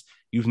 Like this,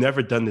 you've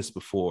never done this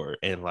before.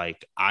 And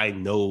like, I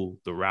know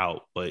the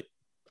route, but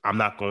I'm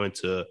not going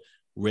to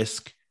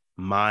risk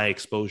my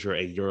exposure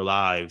and your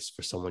lives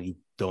for someone you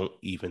don't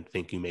even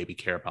think you maybe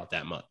care about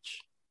that much.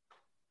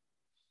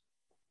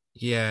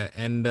 Yeah,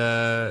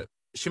 and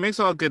she makes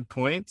all good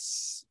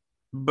points,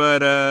 but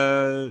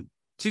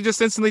she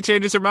just instantly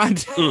changes her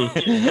mind.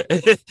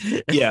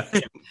 Yeah,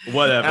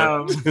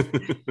 whatever.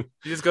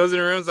 She just goes in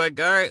her room, is like,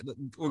 all right,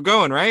 we're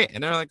going, right?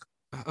 And they're like,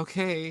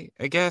 okay,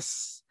 I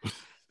guess.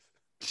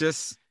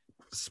 Just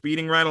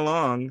speeding right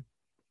along,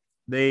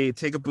 they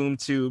take a boom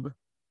tube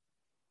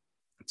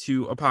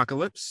to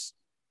Apocalypse,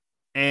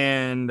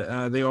 and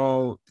they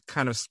all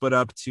kind of split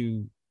up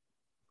to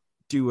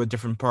do a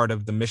different part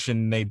of the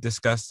mission they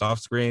discussed off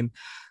screen.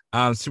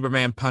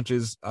 Superman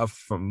punches up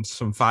from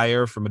some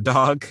fire from a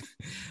dog,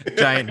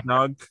 giant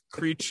dog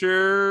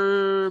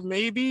creature,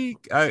 maybe.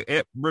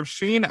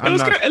 Machine.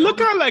 It looked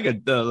kind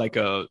of like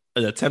an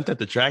attempt at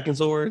the Dragon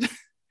Zord.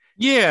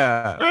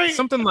 Yeah, right?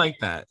 Something like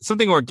that.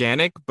 Something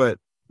organic, but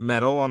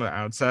metal on the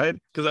outside.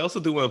 Because I also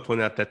do want to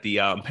point out that the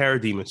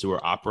parademons who were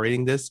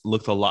operating this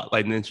looked a lot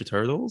like Ninja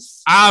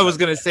Turtles. I was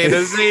gonna say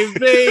the same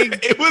thing.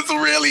 It was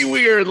really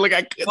weird.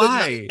 Like,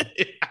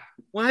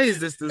 why is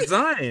this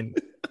design?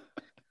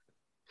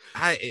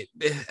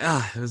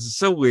 It was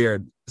so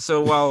weird.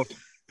 So while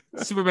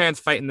Superman's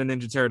fighting the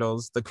Ninja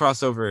Turtles, the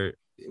crossover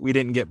we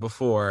didn't get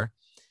before,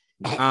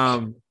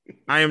 I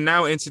am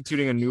now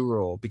instituting a new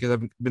rule because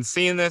I've been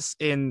seeing this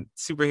in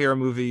superhero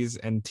movies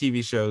and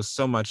TV shows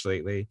so much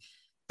lately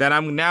that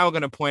I'm now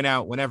going to point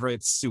out whenever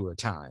it's sewer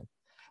time.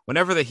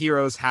 whenever the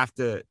heroes have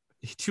to,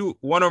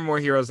 one or more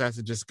heroes have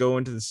to just go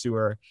into the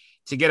sewer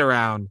to get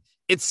around,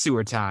 it's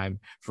sewer time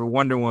for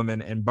Wonder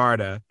Woman and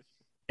Barda.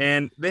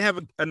 And they have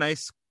a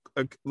nice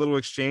little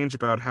exchange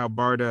about how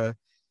Barda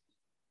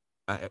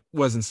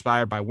was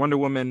inspired by Wonder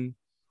Woman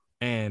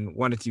and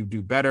wanted to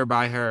do better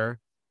by her.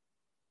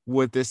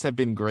 Would this have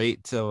been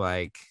great to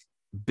like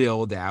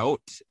build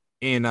out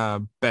in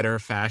a better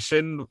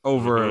fashion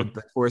over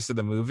the course of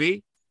the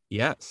movie?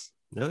 Yes.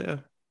 Oh, yeah.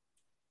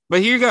 But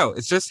here you go.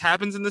 It just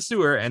happens in the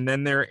sewer, and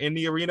then they're in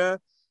the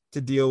arena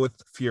to deal with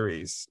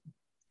Furies.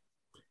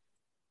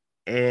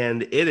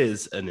 And it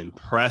is an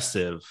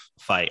impressive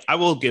fight. I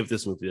will give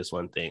this movie this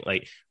one thing.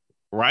 Like,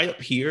 right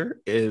up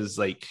here is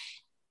like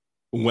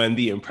when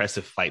the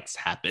impressive fights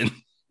happen.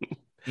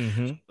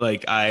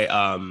 Like,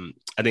 I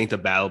think the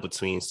battle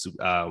between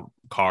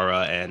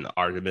Kara and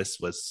Artemis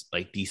was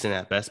like decent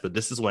at best, but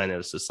this is when it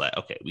was just like,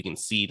 okay, we can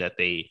see that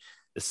they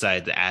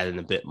decided to add in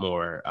a bit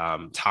more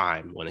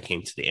time when it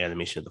came to the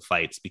animation of the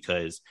fights,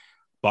 because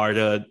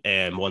Barda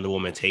and Wonder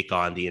Woman take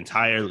on the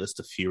entire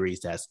list of Furies.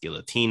 That's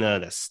Guillotina,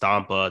 that's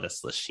Stampa,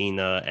 that's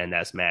Lashina, and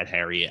that's Mad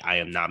Harriet. I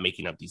am not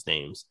making up these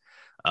names.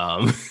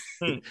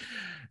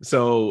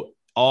 So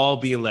all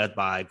being led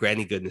by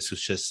Granny Goodness,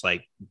 who's just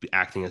like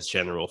acting as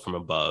general from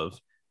above.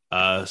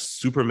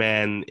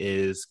 Superman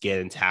is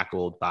getting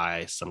tackled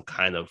by some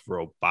kind of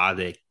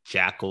robotic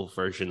jackal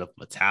version of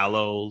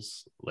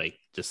Metallos, like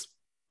just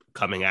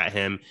coming at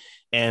him.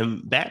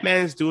 And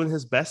Batman is doing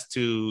his best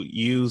to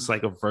use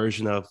like a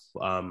version of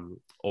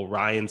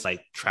Orion's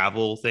like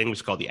travel thing, which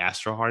is called the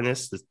Astro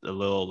Harness, the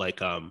little like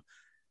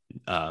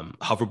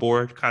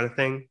hoverboard kind of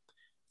thing,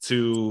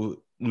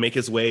 to make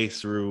his way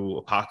through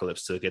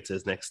Apocalypse to get to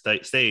his next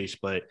stage.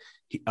 But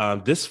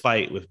this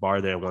fight with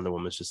Barda and Wonder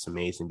Woman is just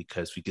amazing,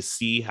 because we can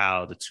see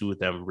how the two of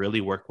them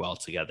really work well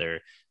together,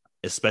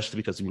 especially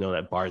because we know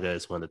that Barda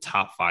is one of the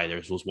top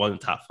fighters, was one of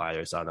the top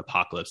fighters on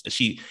Apocalypse.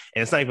 And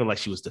it's not even like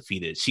she was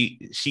defeated.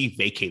 She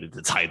vacated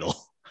the title.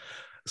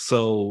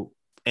 So,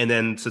 and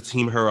then to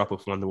team her up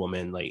with Wonder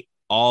Woman, like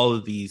all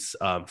of these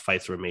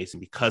fights were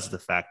amazing because of the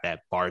fact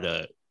that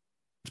Barda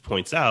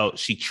points out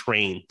she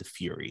trained the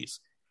Furies.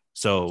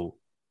 So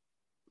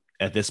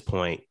at this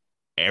point,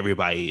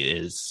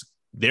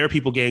 there are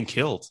people getting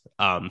killed.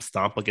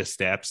 Stampa gets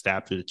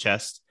stabbed through the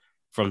chest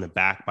from the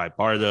back by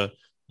Barda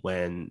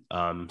when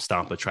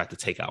Stampa tried to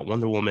take out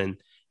Wonder Woman.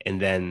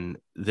 And then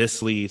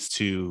this leads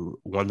to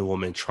Wonder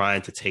Woman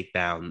trying to take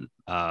down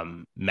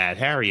Mad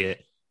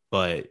Harriet,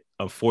 but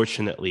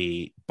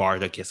unfortunately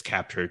Barda gets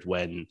captured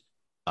when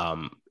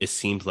it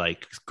seems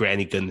like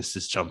Granny Goodness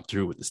just jumped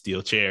through with the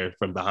steel chair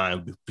from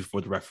behind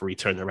before the referee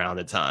turned around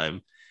in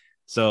time.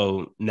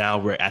 So now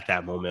we're at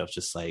that moment of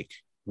just like,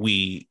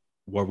 we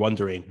were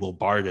wondering, will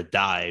Barda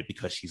die?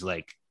 Because she's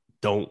like,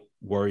 don't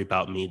worry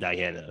about me,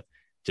 Diana.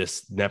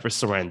 Just never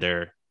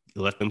surrender.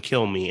 Let them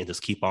kill me and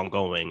just keep on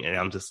going. And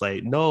I'm just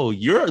like, no,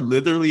 you're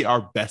literally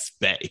our best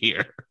bet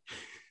here.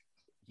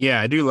 Yeah,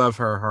 I do love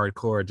her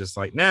hardcore. Just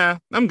like, nah,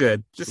 I'm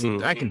good. Just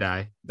I can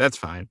die. That's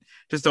fine.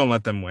 Just don't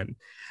let them win.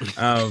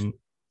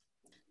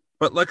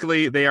 But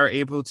luckily, they are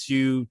able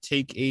to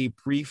take a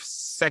brief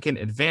second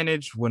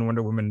advantage when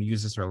Wonder Woman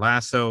uses her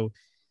lasso.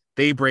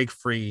 They break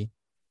free,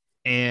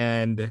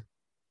 and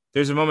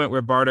there's a moment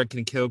where Barda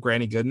can kill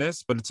Granny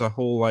Goodness, but it's a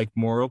whole like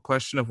moral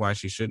question of why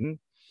she shouldn't.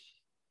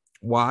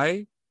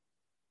 Why?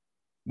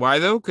 Why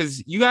though?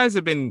 Because you guys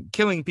have been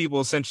killing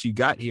people since you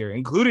got here,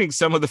 including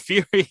some of the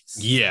Furies.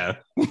 Yeah.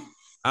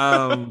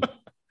 So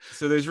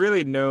there's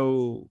really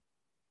no.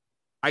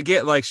 I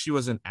get like she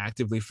wasn't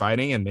actively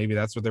fighting, and maybe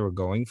that's what they were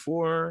going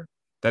for,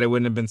 that it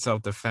wouldn't have been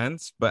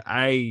self-defense. But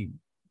I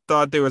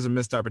thought there was a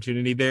missed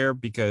opportunity there,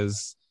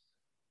 because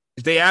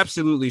they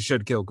absolutely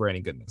should kill Granny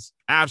Goodness.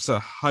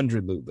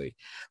 Absolutely.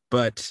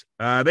 But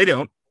they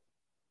don't.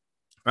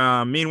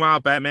 Meanwhile,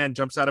 Batman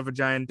jumps out of a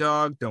giant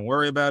dog. Don't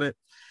worry about it.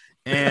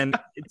 And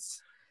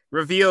it's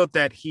revealed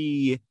that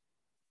he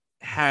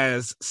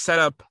has set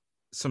up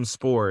some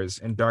spores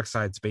in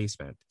Darkseid's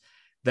basement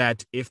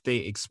that if they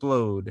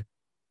explode,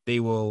 they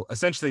will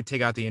essentially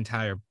take out the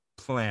entire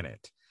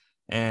planet.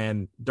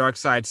 And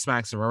Darkseid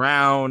smacks him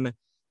around,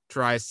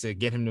 tries to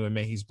get him to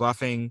admit he's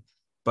bluffing,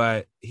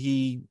 but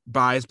he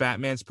buys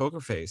Batman's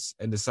poker face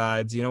and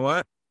decides, you know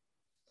what?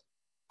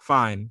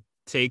 Fine,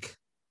 take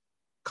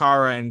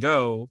Kara and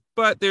go.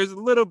 But there's a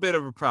little bit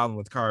of a problem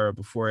with Kara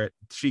before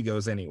she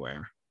goes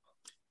anywhere.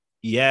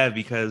 Yeah,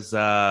 because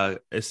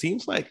it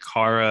seems like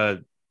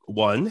Kara,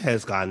 one,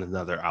 has gotten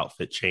another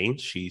outfit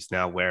change. She's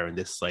now wearing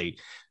this like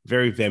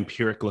very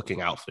vampiric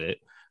looking outfit,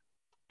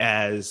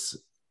 as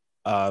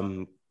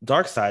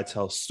Darkseid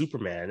tells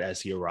Superman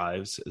as he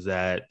arrives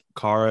that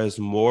Kara is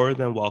more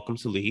than welcome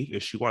to leave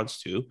if she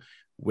wants to,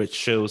 which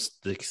shows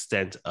the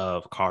extent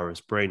of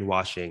Kara's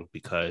brainwashing,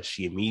 because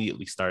she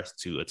immediately starts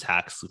to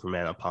attack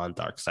Superman upon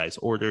Darkseid's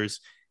orders.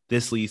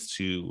 This leads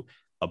to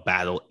a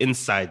battle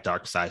inside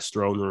Darkseid's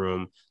throne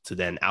room, to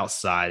then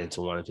outside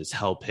into one of his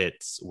hell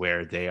pits,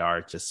 where they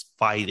are just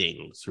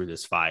fighting through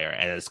this fire.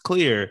 And it's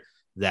clear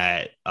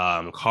that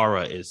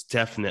Kara is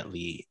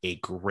definitely a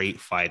great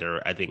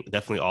fighter. I think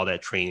definitely all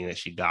that training that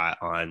she got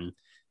on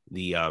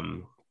the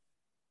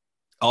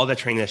all that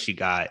training that she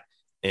got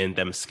in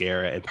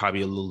Themyscira and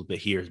probably a little bit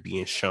here is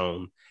being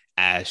shown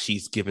as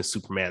she's giving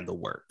Superman the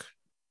work.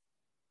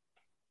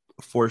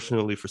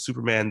 Fortunately for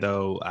Superman,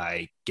 though,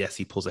 I guess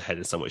he pulls ahead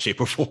in some way,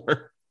 shape, or form.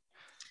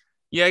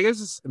 Yeah, I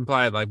guess it's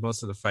implied like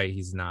most of the fight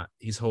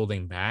he's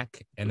holding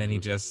back, and then he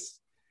just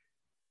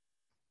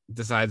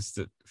decides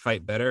to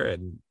fight better,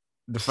 and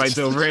the fight's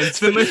over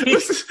instantly.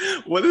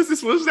 What is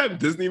this? What is that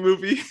Disney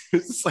movie?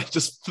 It's just like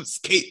just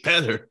skate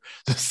better,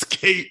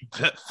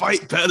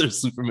 fight better,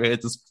 Superman,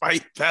 just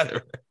fight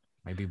better.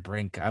 Maybe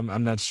Brink.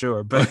 I'm not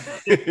sure, but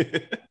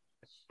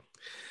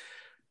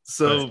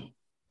so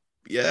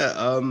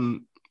yeah,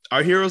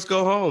 our heroes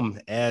go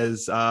home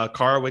as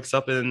Kara wakes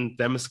up in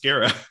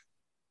Themyscira.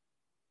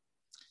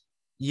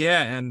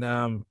 Yeah, and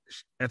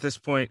at this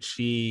point,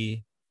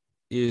 she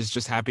is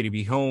just happy to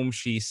be home.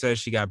 She says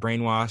she got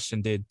brainwashed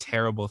and did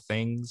terrible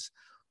things.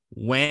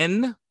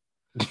 When?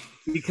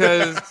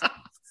 Because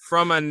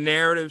from a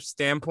narrative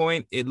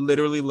standpoint, it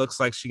literally looks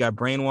like she got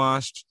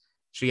brainwashed.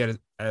 She had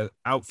an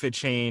outfit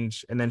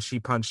change, and then she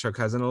punched her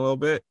cousin a little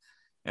bit.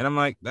 And I'm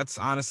like, that's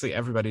honestly,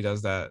 everybody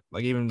does that.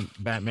 Like, even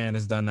Batman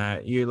has done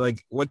that. You're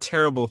like, what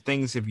terrible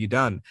things have you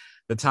done?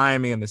 The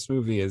timing in this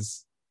movie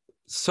is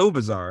so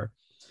bizarre.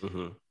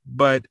 Mm-hmm.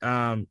 But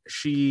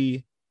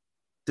she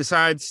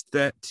decides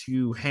that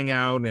to hang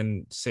out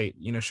and say,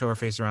 show her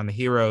face around the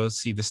heroes,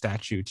 see the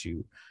statue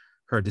to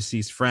her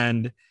deceased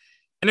friend.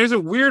 And there's a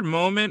weird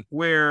moment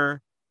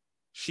where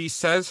she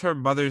says her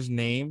mother's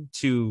name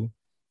to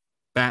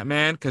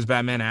Batman, because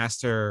Batman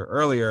asked her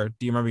earlier,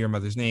 do you remember your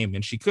mother's name?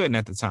 And she couldn't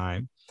at the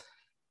time.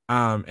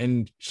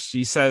 And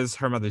she says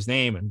her mother's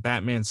name, and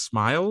Batman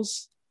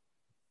smiles.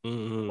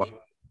 Mm-hmm.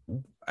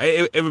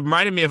 It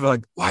reminded me of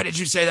like, why did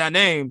you say that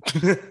name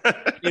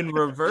in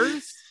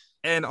reverse?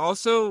 And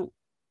also,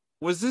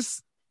 was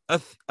this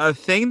a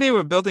thing they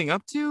were building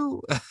up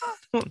to?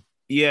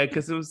 Yeah,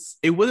 because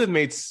it would have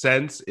made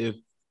sense if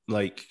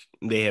like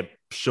they had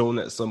shown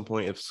at some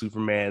point if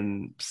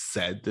Superman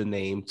said the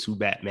name to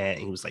Batman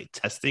and he was like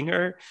testing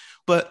her,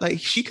 but like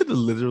she could have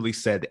literally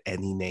said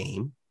any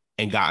name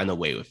and gotten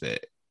away with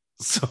it.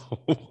 So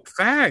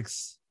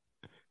facts.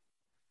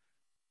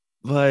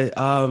 But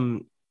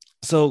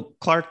so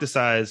Clark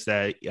decides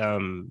that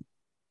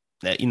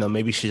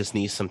maybe she just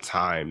needs some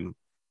time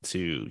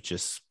to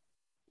just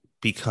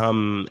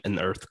become an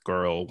Earth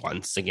girl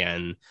once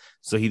again.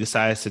 So he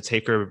decides to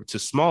take her to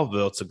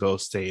Smallville to go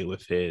stay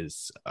with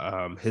his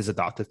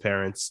adoptive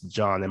parents,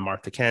 John and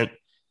Martha Kent.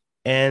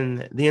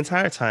 And the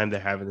entire time they're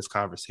having this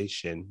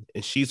conversation,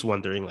 and she's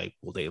wondering, like,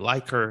 will they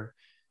like her?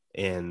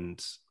 And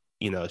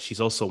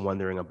she's also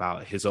wondering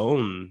about his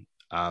own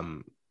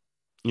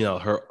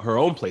her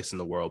own place in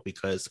the world,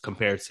 because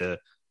compared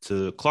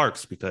to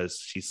Clark's, because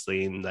she's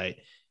saying that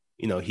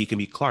he can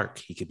be Clark,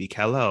 he could be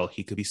Kal-El,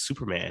 he could be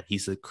Superman.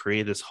 He's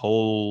created this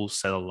whole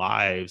set of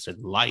lives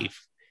and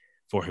life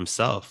for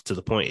himself, to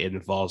the point it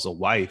involves a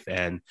wife,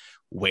 and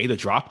way to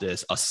drop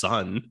this, a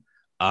son.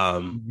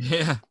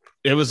 Yeah,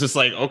 it was just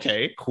like,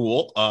 okay,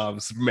 cool.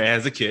 Superman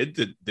as a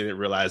kid didn't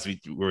realize we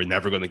were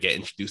never going to get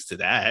introduced to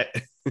that.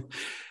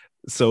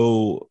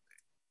 So,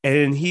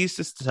 and he's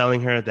just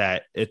telling her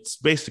that it's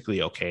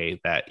basically okay,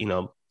 that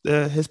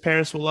his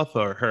parents will love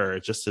her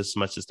just as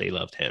much as they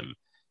loved him.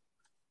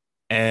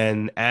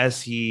 And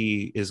as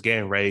he is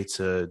getting ready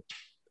to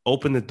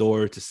open the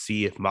door to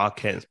see if Ma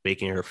Kent's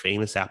baking her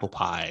famous apple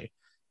pie,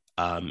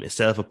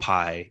 instead of a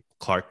pie,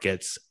 Clark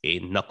gets a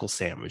knuckle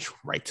sandwich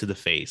right to the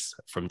face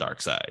from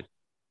Darkseid.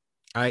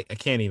 I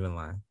can't even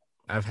lie.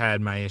 I've had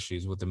my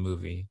issues with the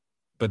movie,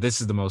 but this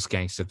is the most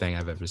gangster thing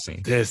I've ever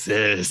seen. This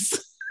is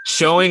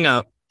showing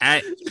up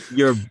at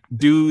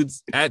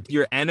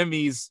your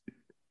enemy's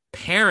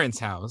parents'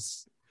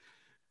 house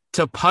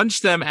to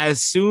punch them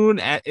as soon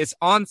as it's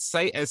on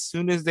site, as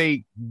soon as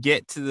they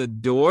get to the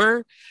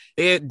door.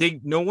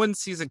 No one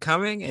sees it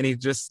coming, and he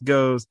just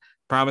goes,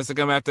 promise to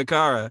come after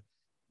Kara.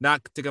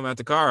 Not to come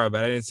after Kara,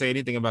 but I didn't say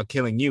anything about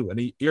killing you,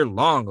 and you're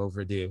long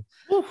overdue.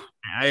 Woo.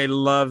 I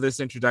love this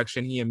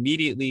introduction. He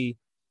immediately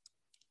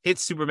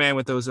hits Superman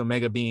with those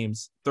Omega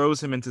beams,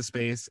 throws him into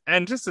space,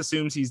 and just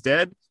assumes he's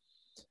dead,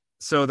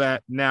 so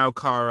that now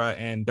Kara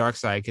and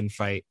Darkseid can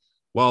fight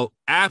while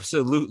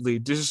absolutely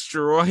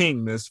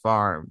destroying this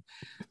farm.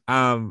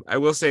 I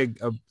will say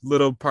a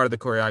little part of the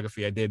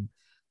choreography I did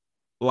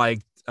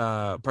like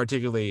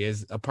particularly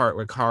is a part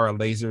where Kara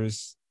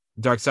lasers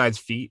Darkseid's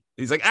feet.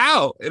 He's like,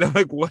 ow! And I'm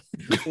like, what?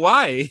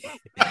 Why?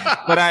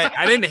 But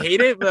I didn't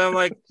hate it, but I'm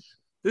like,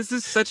 this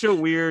is such a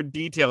weird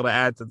detail to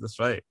add to this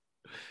fight.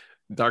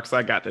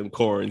 Darkseid got them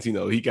corns,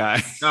 he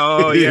got.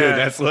 Oh yeah,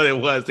 that's what it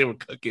was. They were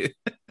cooking.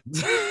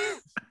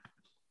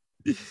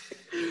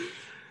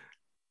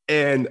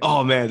 And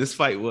oh man, this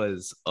fight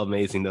was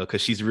amazing though,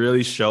 because she's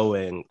really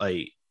showing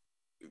like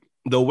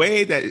the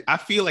way that I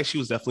feel like she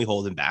was definitely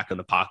holding back on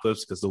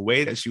Apocalypse, because the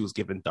way that she was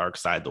giving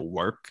Darkseid the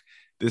work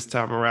this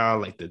time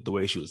around, like the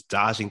way she was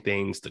dodging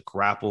things, the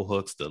grapple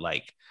hooks, the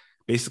like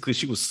basically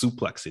she was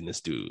suplexing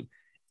this dude,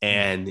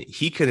 and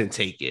he couldn't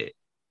take it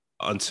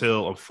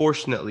until,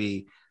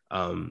 unfortunately,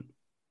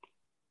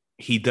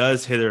 he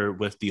does hit her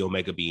with the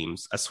Omega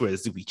beams. I swear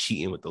this dude be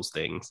cheating with those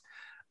things.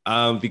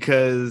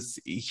 Because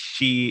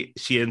she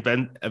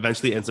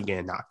eventually ends up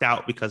getting knocked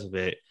out because of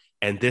it,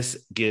 and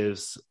this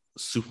gives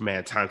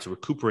Superman time to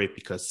recuperate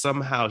because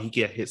somehow he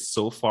get hit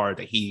so far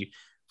that he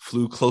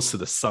flew close to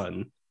the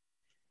sun,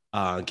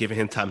 giving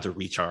him time to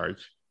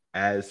recharge.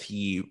 As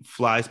he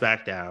flies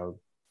back down,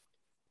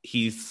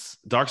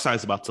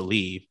 Darkseid's about to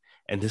leave,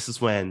 and this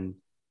is when,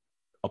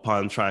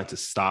 upon trying to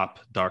stop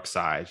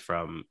Darkseid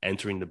from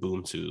entering the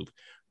boom tube,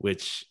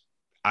 which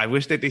I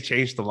wish that they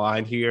changed the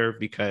line here,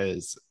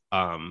 because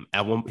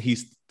he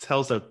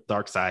tells the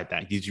Darkseid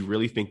that, did you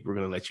really think we're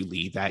going to let you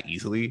leave that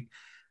easily?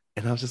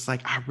 And I was just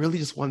like, I really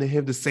just wanted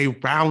him to say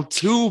round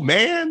 2,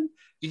 man.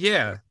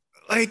 Yeah.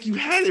 Like, you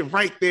had it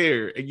right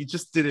there and you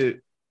just did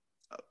it.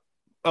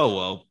 Oh,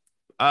 well.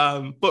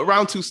 But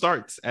round 2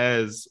 starts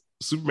as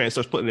Superman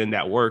starts putting in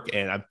that work,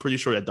 and I'm pretty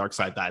sure that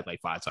Darkseid died like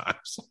 5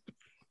 times.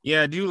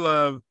 Yeah, I do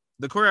love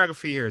the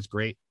choreography here is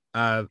great.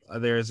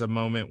 There's a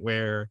moment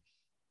where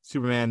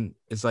Superman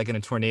is like in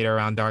a tornado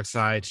around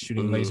Darkseid,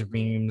 shooting laser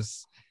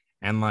beams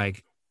and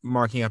like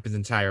marking up his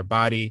entire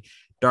body.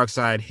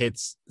 Darkseid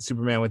hits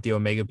Superman with the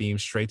Omega beam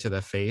straight to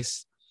the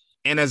face.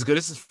 And as good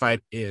as this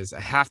fight is, I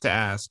have to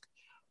ask,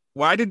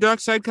 why did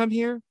Darkseid come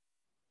here?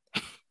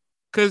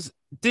 Because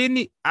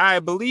I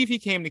believe he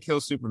came to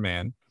kill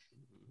Superman.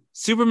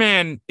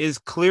 Superman is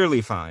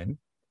clearly fine,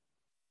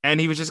 and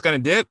he was just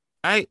going to dip.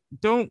 I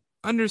don't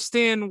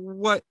understand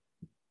what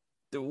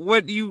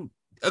you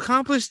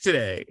accomplished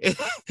today.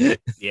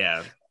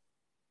 Yeah.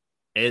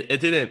 It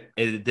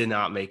did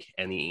not make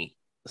any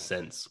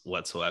sense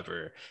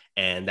whatsoever,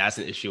 and that's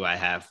an issue I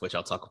have, which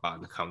I'll talk about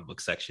in the comic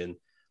book section.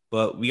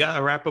 But we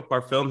gotta wrap up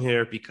our film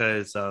here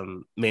because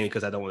mainly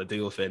because I don't want to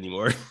deal with it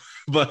anymore,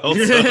 but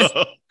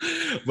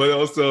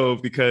also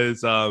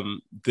because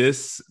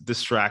this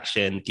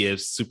distraction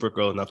gives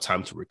Supergirl enough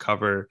time to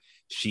recover.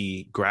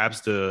 She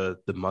grabs the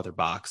mother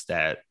box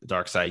that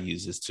Darkseid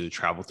uses to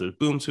travel through the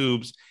boom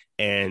tubes,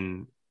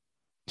 and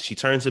she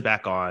turns it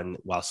back on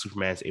while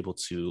Superman's able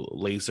to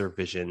laser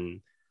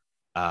vision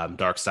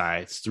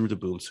Darkseid through the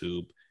boom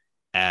tube.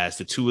 As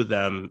the two of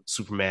them,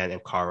 Superman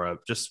and Kara,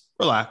 just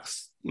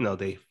relax. You know,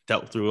 they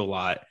dealt through a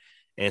lot,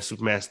 and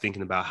Superman's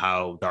thinking about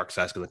how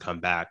Darkseid's going to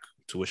come back,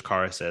 to which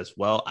Kara says,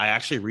 well, I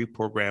actually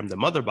reprogrammed the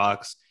mother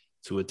box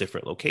to a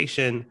different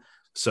location,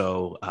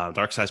 so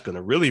Darkseid's going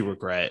to really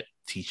regret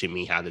teaching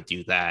me how to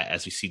do that,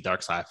 as we see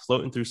Darkseid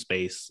floating through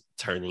space,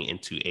 turning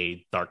into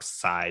a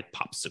Darkseid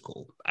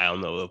popsicle. I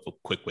don't know of a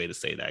quick way to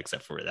say that,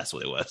 except for that's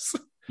what it was.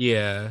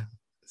 Yeah.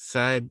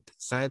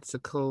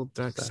 Sidesicle,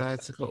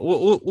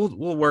 Darkseidsicle.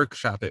 We'll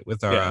workshop it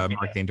with our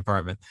marketing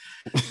department.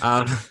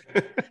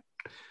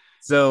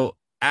 So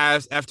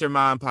after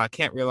Mom and Pop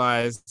can't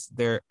realize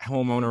their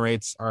homeowner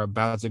rates are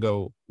about to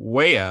go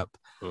way up,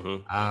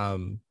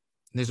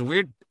 there's a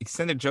weird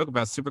extended joke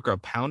about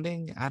Supergirl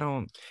pounding. I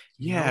don't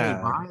know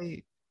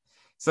why.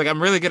 It's like,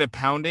 I'm really good at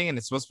pounding and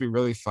it's supposed to be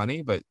really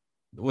funny, but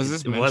was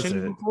this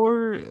mentioned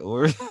before?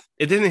 Or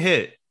it didn't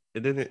hit.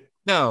 It didn't.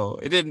 No,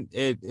 it didn't.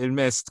 It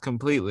missed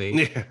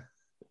completely. Yeah.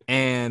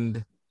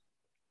 And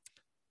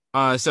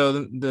so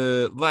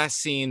the last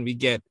scene, we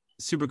get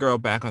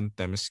Supergirl back on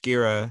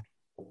Themyscira.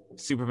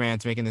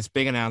 Superman's making this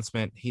big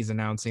announcement. He's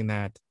announcing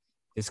that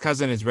his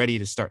cousin is ready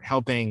to start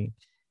helping,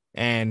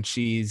 and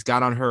she's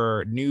got on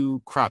her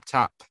new crop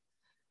top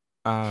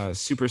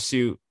super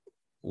suit,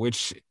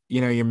 which,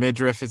 you know, your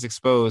midriff is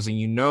exposed, and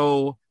you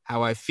know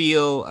how I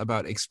feel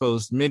about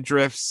exposed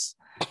midriffs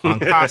on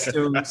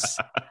costumes.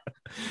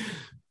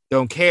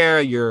 Don't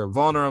care, you're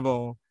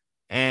vulnerable.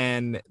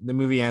 And the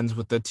movie ends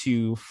with the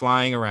two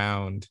flying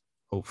around,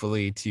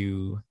 hopefully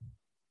to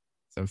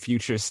some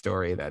future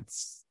story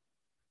that's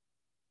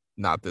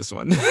not this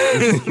one.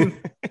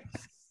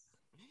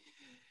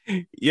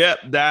 Yep,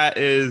 that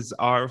is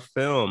our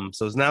film.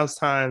 So now it's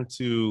time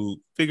to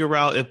figure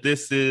out if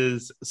this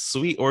is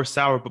sweet or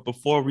sour. But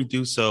before we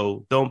do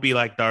so, don't be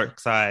like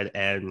Darkseid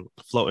and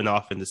floating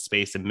off into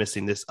space and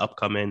missing this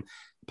upcoming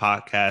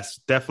podcast.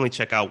 Definitely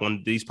check out one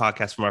of these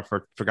podcasts from our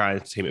Forgotten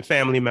Entertainment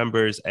family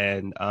members.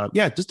 And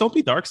just don't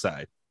be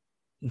Darkseid.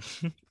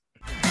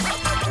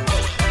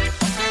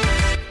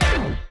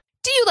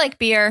 Do you like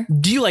beer?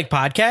 Do you like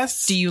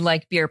podcasts? Do you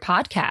like beer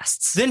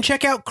podcasts? Then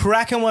check out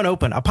Crackin' One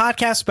Open, a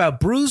podcast about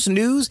brews,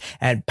 news,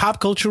 and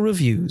pop culture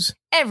reviews.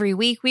 Every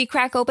week, we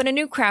crack open a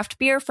new craft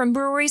beer from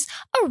breweries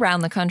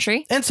around the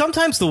country. And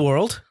sometimes the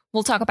world.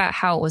 We'll talk about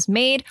how it was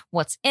made,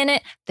 what's in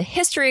it, the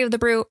history of the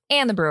brew,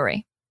 and the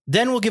brewery.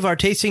 Then we'll give our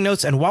tasting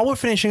notes, and while we're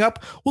finishing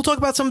up, we'll talk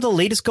about some of the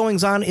latest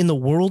goings-on in the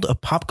world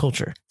of pop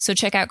culture. So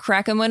check out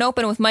Crackin' One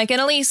Open with Mike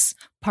and Elise,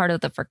 part of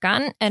the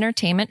Forgotten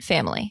Entertainment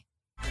family.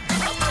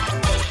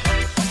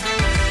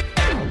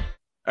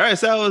 All right,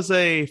 so that was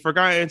a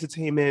Forgotten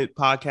Entertainment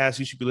podcast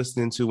you should be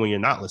listening to when you're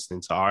not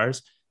listening to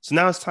ours. So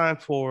now it's time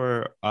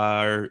for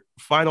our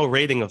final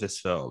rating of this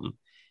film.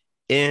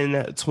 In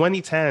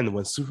 2010,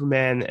 when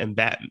Superman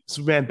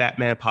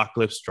Batman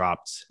Apocalypse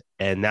dropped,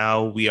 and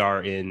now we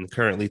are in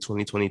currently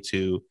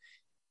 2022,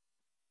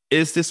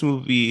 is this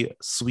movie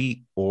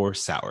sweet or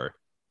sour?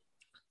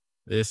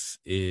 This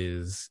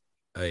is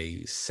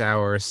a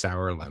sour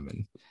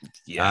lemon.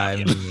 Yeah. I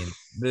mean,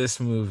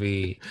 this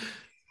movie,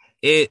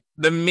 the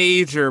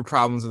major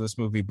problems of this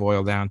movie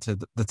boil down to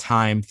the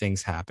time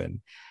things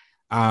happen.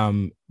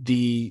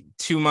 The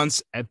 2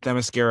 months at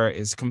Themyscira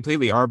is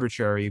completely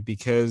arbitrary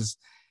because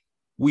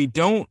we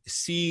don't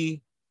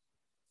see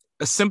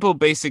a simple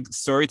basic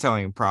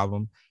storytelling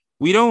problem.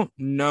 We don't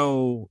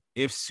know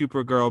if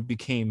Supergirl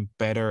became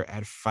better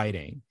at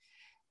fighting.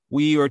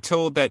 We are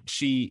told that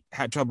she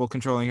had trouble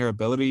controlling her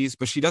abilities,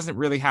 but she doesn't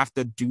really have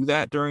to do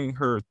that during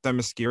her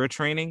Themyscira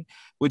training,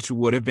 which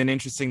would have been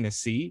interesting to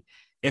see.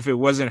 If it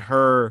wasn't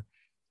her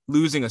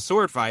losing a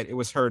sword fight, it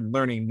was her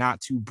learning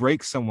not to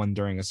break someone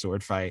during a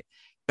sword fight.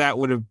 That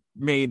would have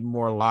made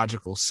more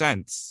logical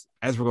sense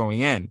as we're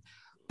going in.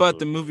 But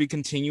the movie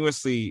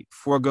continuously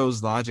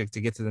foregoes logic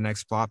to get to the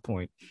next plot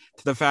point,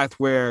 to the fact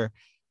where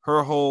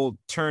her whole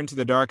turn to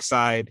the dark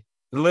side,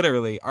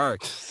 literally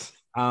arc,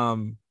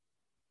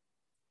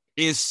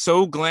 is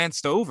so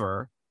glanced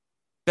over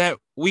that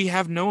we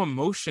have no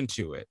emotion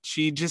to it.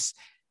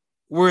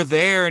 We're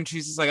there and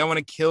she's just like, I want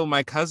to kill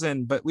my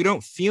cousin, but we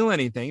don't feel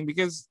anything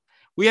because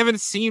we haven't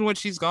seen what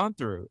she's gone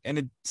through. And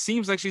it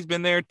seems like she's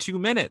been there 2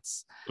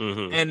 minutes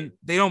and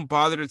they don't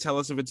bother to tell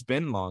us if it's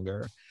been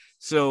longer.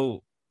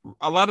 So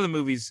a lot of the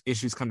movie's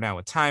issues come down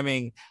with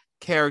timing,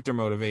 character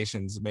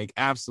motivations make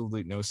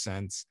absolutely no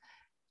sense.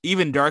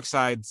 Even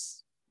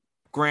Darkseid's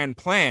grand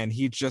plan,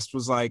 he just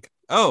was like,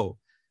 oh,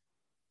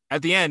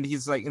 at the end,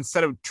 he's like,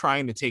 instead of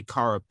trying to take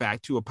Kara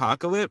back to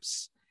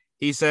Apokolips,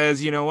 he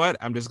says, you know what?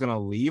 I'm just going to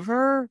leave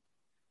her.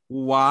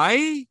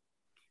 Why?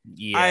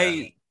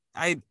 Yeah.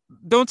 I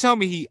don't tell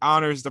me he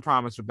honors the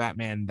promise with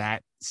Batman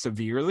that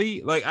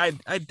severely. Like, I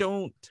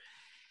don't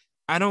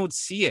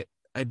see it.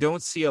 I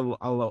don't see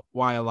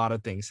why a lot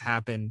of things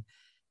happen.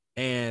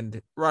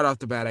 And right off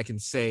the bat, I can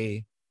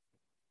say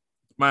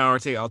my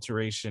Arte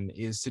alteration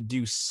is to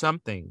do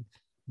something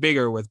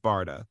bigger with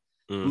Barda.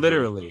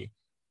 Literally.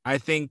 I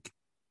think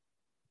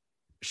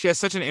she has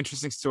such an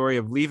interesting story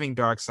of leaving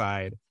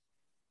Darkseid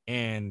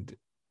and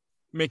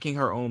making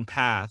her own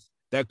path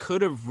that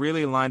could have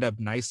really lined up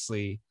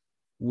nicely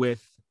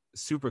with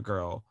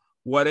Supergirl.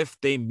 What if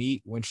they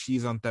meet when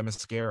she's on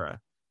Themyscira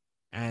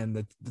and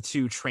the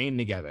two train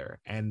together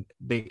and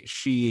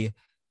she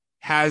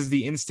has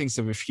the instincts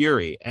of a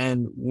Fury,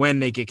 and when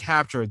they get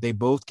captured, they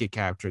both get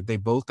captured. They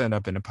both end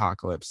up in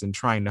Apokolips and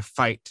trying to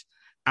fight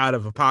out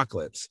of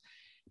Apokolips,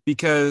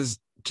 because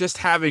just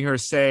having her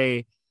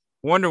say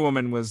Wonder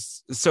Woman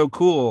was so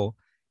cool,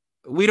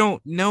 we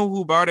don't know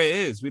who Barda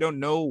is. We don't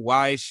know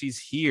why she's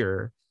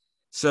here.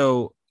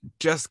 So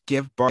just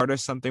give Barda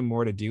something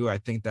more to do. I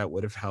think that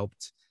would have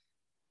helped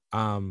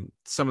some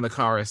of the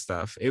Kara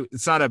stuff.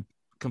 It's not a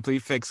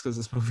complete fix because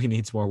this movie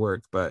needs more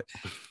work, but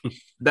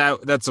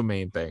that's the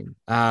main thing.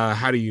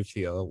 How do you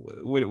feel?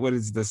 What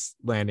is this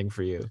landing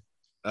for you?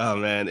 Oh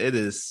man, it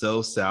is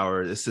so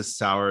sour. This is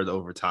soured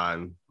over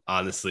time.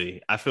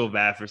 Honestly, I feel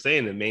bad for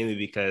saying it, mainly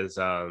because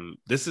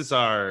this is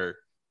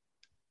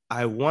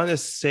I want to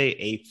say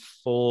a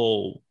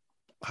full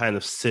kind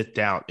of sit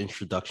down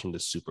introduction to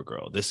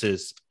Supergirl. This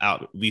is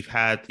out. We've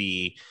had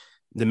the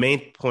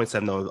main points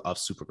I've known of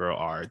Supergirl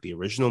are the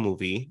original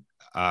movie,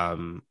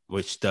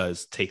 which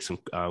does take some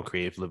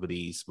creative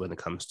liberties when it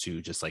comes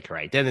to just like her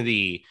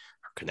identity,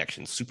 her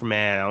connection to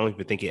Superman. I don't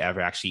even think it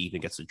ever actually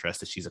even gets addressed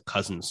that she's a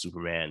cousin of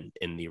Superman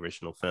in the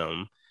original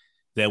film.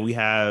 Then we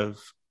have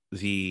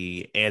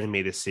the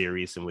animated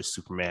series in which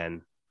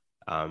Superman,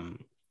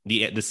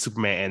 the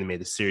Superman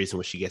animated series in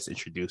which she gets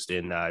introduced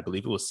in, I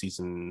believe it was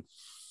season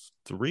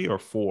 3 or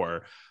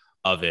 4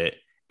 of it.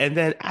 And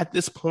then at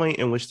this point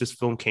in which this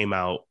film came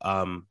out,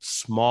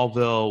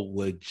 Smallville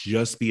would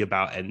just be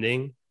about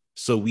ending.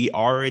 So we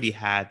already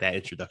had that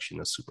introduction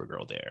of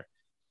Supergirl there.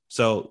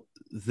 So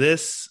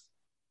this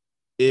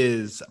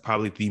is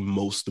probably the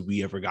most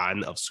we ever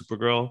gotten of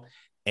Supergirl.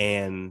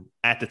 And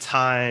at the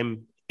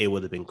time, it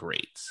would have been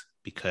great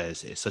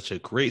because it's such a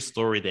great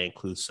story that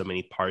includes so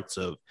many parts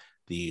of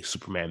the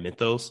Superman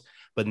mythos.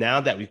 But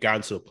now that we've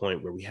gotten to a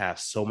point where we have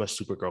so much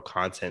Supergirl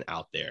content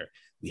out there,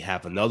 we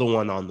have another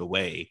one on the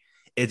way.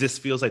 It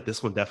just feels like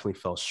this one definitely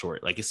fell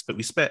short. Like it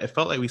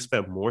felt like we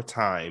spent more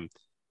time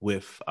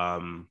with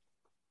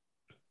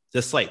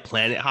just like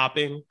planet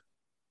hopping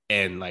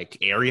and like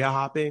area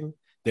hopping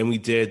than we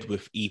did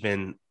with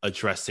even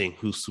addressing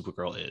who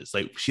Supergirl is.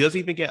 Like, she doesn't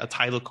even get a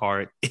title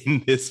card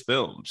in this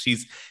film.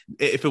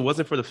 If it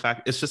wasn't for the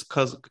fact, it's just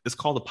because it's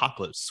called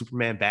Apocalypse,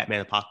 Superman,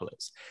 Batman,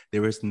 Apocalypse.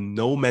 There is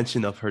no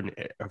mention of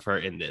her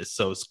in this.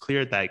 So it's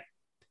clear that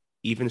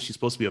even if she's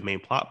supposed to be a main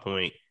plot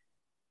point,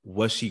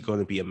 was she going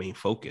to be a main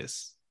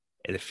focus?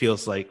 And it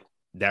feels like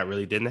that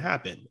really didn't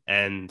happen.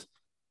 And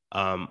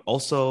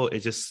also,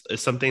 it's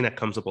something that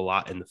comes up a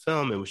lot in the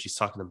film, in which she's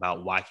talking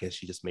about why can't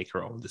she just make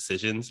her own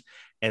decisions?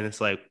 And it's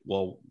like,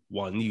 well,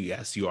 one,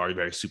 yes, you are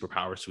very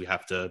superpowered, so we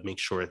have to make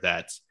sure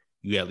that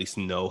you at least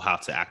know how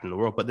to act in the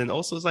world. But then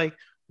also it's like,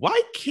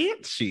 why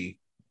can't she?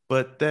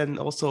 But then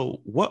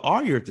also, what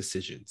are your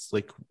decisions?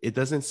 Like, it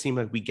doesn't seem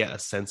like we get a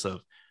sense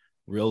of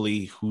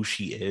really who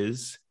she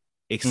is,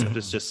 except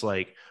it's just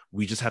like,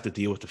 we just have to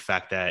deal with the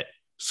fact that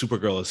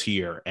Supergirl is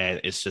here.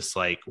 And it's just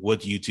like,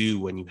 what do you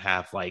do when you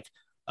have like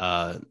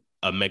a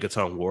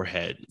Megaton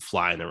warhead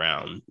flying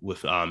around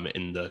with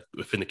within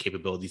the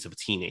capabilities of a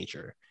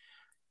teenager?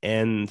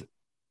 And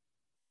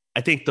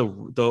I think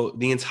the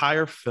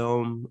entire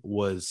film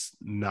was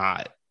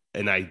not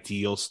an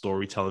ideal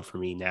storytelling for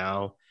me.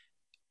 Now,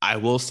 I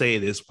will say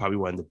it is probably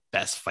one of the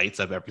best fights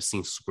I've ever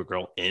seen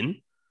Supergirl in,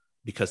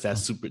 because that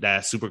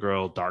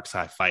Supergirl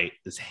Darkseid fight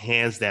is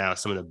hands down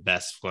some of the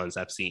best ones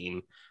I've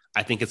seen.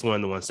 I think it's one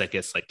of the ones that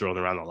gets like thrown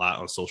around a lot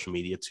on social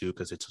media too,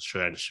 because it's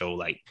trying to show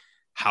like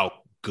how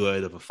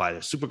good of a fighter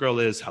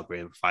Supergirl is, how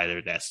great of a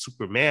fighter that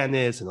Superman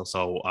is, and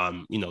also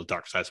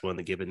Darkseid's willing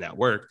to give in that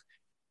work.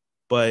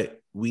 But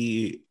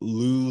we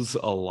lose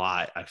a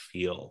lot, I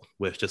feel,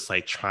 with just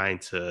like trying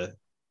to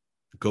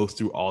go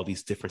through all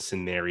these different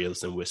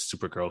scenarios in which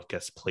Supergirl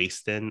gets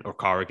placed in, or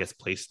Kara gets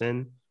placed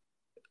in,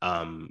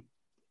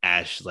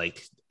 as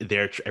like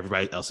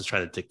everybody else is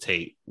trying to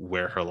dictate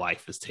where her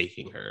life is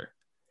taking her.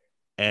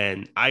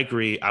 And I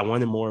agree, I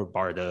wanted more of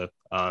Barda.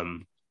 I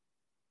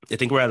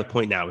think we're at a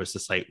point now where it's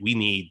just like we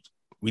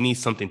need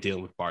something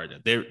dealing with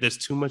Barda. There's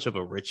too much of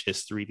a rich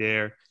history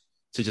there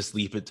to just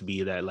leave it to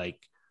be that like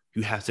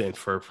you have to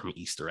infer from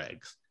Easter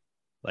eggs.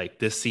 Like,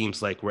 this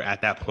seems like we're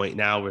at that point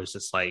now where it's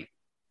just like,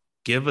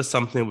 give us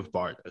something with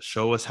Barda.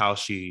 Show us how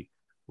she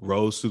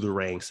rose through the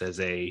ranks as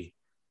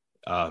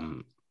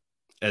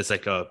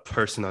like a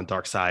person on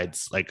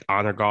Darkseid's like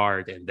honor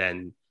guard, and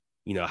then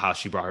how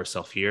she brought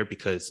herself here.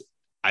 Because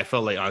I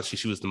felt like, honestly,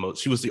 she was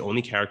the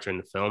only character in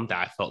the film that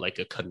I felt like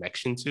a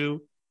connection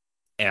to,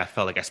 and I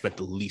felt like I spent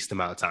the least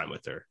amount of time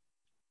with her.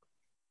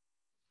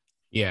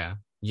 Yeah,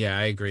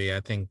 I agree. I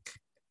think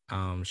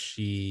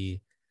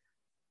she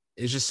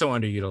is just so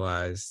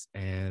underutilized,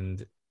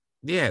 and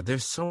yeah,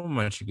 there's so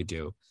much you could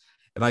do.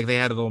 Like, they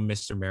had a little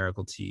Mr.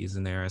 Miracle tease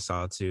in there, I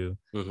saw too.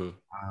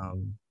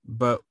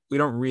 But we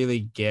don't really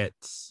get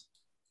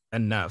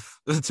enough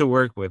to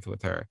work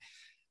with her.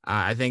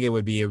 I think it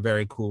would be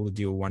very cool to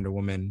do a Wonder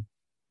Woman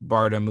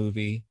Barda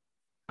movie,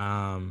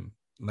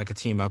 like a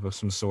team up of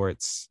some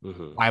sorts,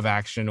 live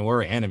action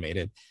or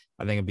animated.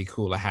 I think it'd be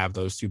cool to have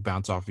those two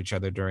bounce off each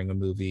other during a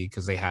movie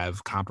because they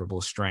have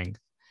comparable strength.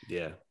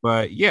 Yeah.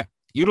 But yeah,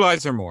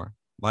 utilize her more.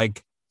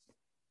 Like,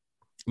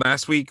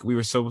 last week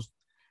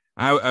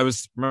I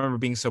remember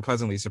being so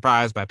pleasantly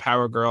surprised by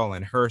Power Girl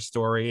and her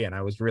story, and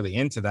I was really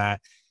into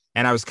that.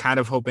 And I was kind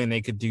of hoping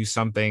they could do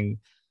something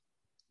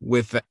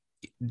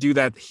do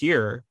that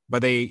here,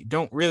 but they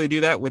don't really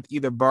do that with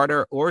either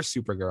Barda or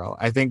Supergirl.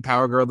 I think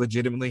Power Girl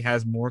legitimately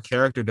has more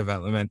character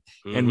development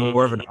and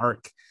more of an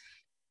arc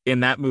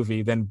in that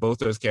movie than both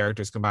those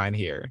characters combined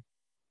here.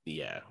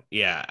 Yeah,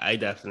 I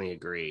definitely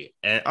agree.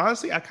 And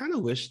honestly, I kind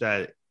of wish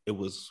that it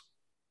was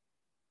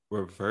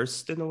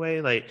reversed in a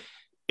way. Like,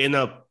 in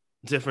a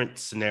different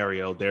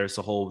scenario, there's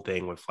a whole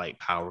thing with like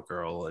Power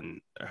Girl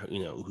and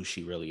who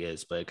she really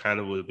is, but it kind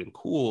of would have been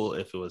cool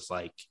if it was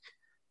like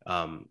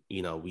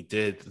we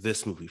did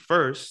this movie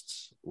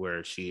first, where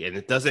and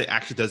it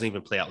doesn't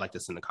even play out like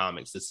this in the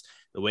comics.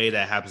 The way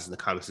that happens in the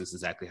comics is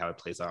exactly how it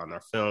plays out in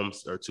our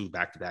films, or two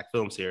back-to-back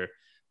films here.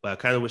 But I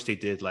kind of wish they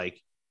did like,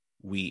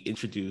 we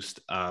introduced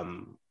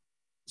Kara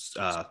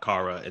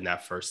in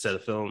that first set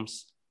of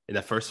films, in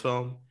that first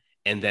film,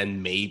 and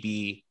then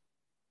maybe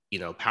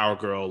Power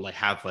Girl, like,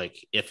 have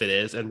like, if it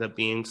is end up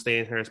being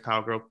staying here as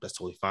Power Girl, that's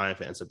totally fine. If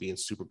it ends up being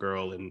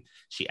Supergirl and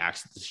she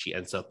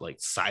ends up like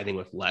siding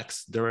with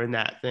Lex during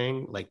that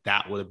thing, like,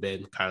 that would have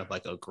been kind of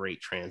like a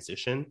great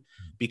transition,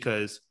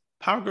 because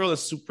Power Girl and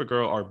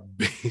Supergirl are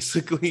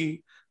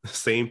basically the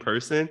same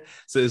person.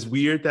 So it's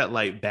weird that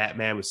like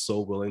Batman was so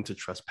willing to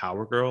trust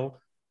Power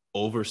Girl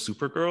over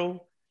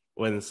Supergirl,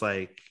 when it's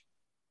like,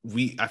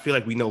 I feel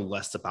like we know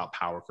less about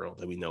Power Girl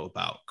than we know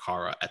about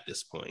Kara at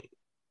this point.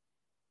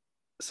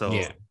 So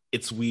yeah,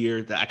 it's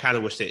weird that I kind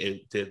of wish that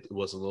it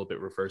was a little bit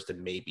reversed,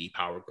 and maybe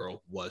Power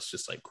Girl was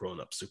just like grown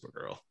up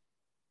Supergirl.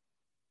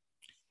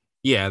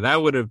 Yeah,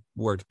 that would have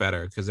worked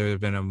better, because there would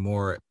have been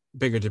a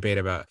bigger debate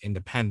about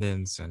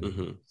independence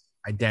and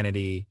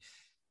identity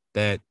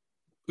that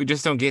we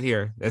just don't get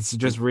here. It's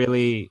just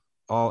really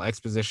all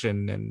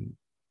exposition and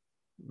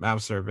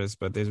mouth service,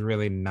 but there's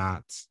really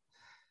not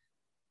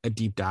a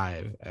deep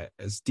dive,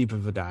 as deep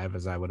of a dive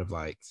as I would have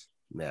liked.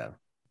 Yeah.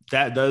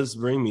 That does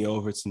bring me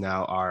over to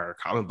now our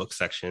comic book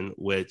section,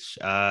 which,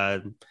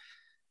 to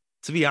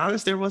be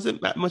honest, there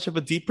wasn't that much of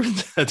a deep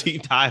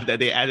dive that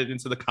they added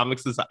into the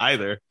comics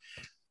either.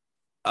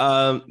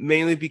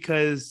 Mainly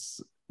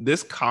because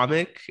this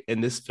comic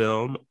and this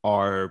film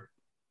are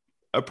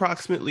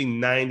approximately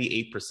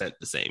 98%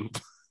 the same.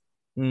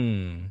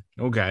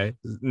 Okay.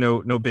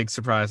 No big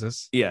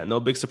surprises. Yeah, no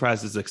big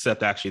surprises,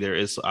 except actually there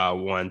is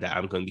one that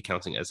I'm going to be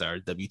counting as our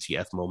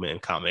WTF moment in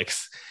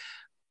comics.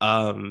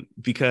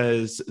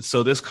 Because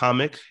this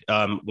comic,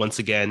 once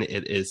again,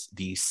 it is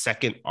the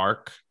second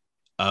arc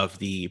of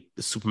the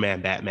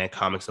Superman Batman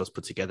comics that was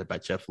put together by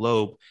Jeff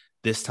Loeb.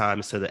 This time,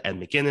 instead of Ed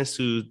McGuinness,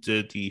 who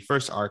did the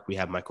first arc, we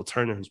have Michael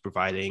Turner, who's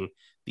providing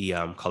the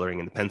coloring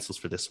and the pencils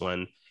for this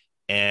one.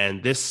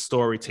 And this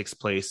story takes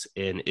place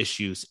in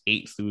issues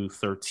 8 through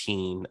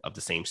 13 of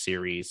the same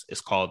series.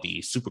 It's called the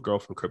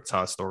Supergirl from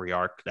Krypton story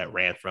arc that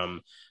ran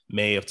from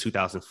May of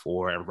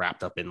 2004 and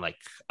wrapped up in like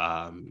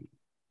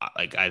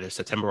either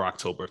September or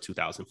October of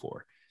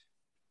 2004.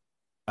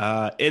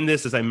 In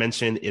this, as I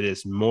mentioned, it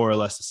is more or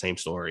less the same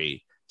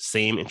story,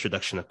 same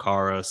introduction of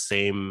Kara,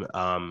 same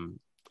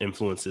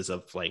influences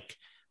of like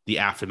the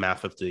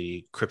aftermath of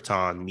the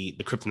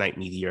kryptonite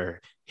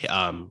meteor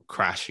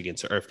crashing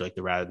into Earth, like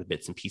the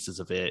bits and pieces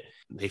of it.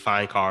 They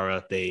find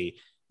Kara, they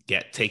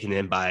get taken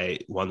in by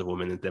Wonder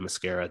Woman and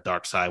Themyscira.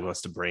 Darkseid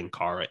wants to bring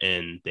Kara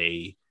in.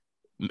 They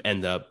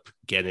end up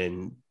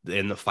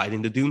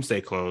fighting the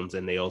Doomsday clones,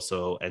 and they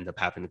also end up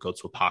having to go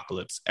to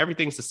Apokolips.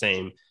 Everything's the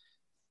same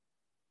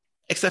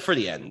except for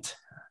the end.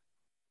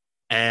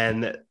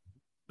 And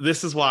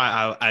this is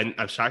why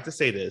I'm shocked to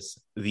say this.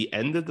 The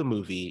end of the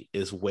movie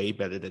is way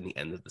better than the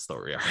end of the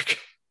story arc.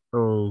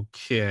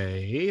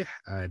 Okay.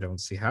 I don't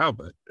see how,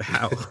 but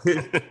how?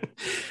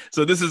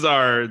 So this is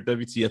our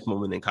WTF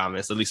moment in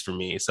comics, at least for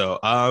me. So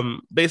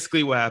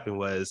basically what happened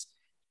was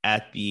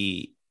at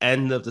the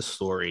end of the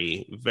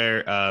story,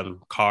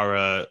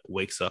 Kara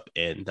wakes up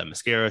in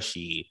Themyscira.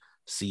 She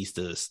sees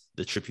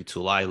the tribute to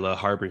Lyla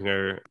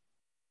Harbinger,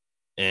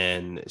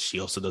 and she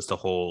also does the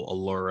whole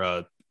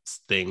Allura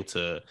thing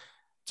to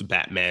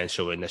Batman,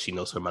 showing that she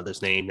knows her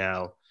mother's name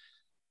now.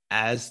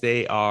 As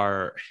they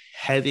are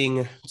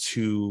heading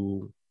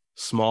to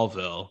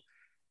Smallville,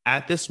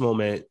 at this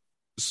moment,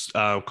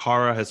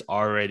 Kara has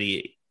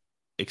already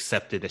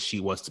accepted that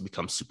she wants to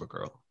become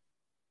Supergirl.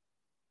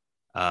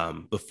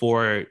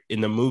 Before,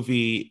 in the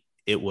movie,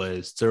 it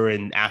was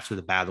after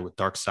the battle with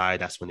Darkseid.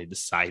 That's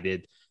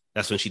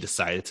when she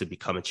decided to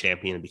become a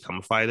champion and become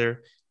a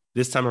fighter.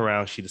 This time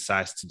around, she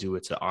decides to do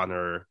it to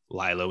honor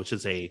Lyla, which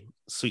is a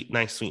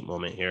nice, sweet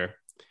moment here.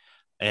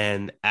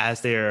 And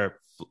as they're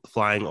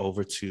flying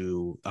over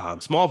to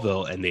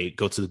Smallville and they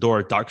go to the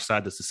door,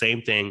 Darkseid does the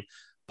same thing,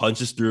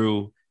 punches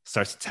through,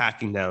 starts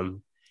attacking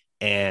them.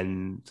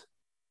 And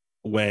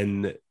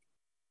when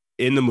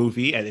in the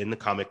movie and in the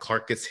comic,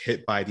 Clark gets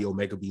hit by the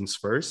Omega Beams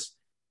first,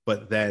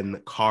 but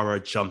then Kara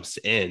jumps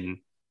in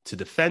to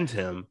defend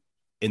him.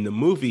 In the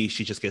movie,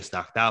 she just gets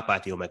knocked out by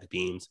the Omega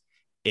Beams.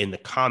 In the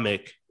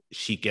comic,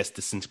 she gets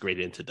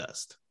disintegrated into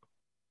dust.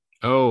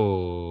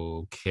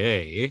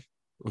 Okay.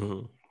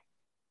 Mm-hmm.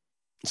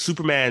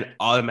 Superman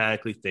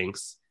automatically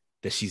thinks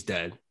that she's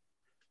dead.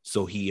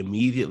 So he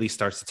immediately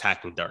starts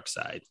attacking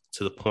Darkseid,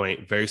 to the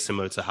point very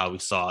similar to how we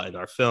saw in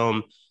our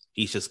film.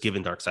 He's just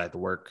giving Darkseid the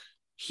work.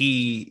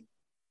 He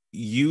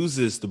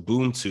uses the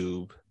boom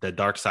tube that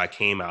Darkseid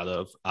came out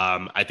of.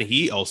 I think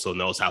he also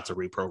knows how to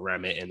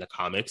reprogram it in the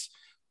comics,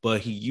 but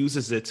he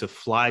uses it to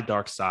fly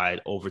Darkseid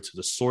over to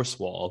the Source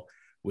Wall,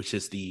 which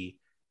is the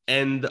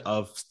end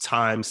of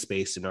time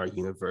space in our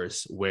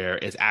universe, where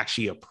it's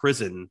actually a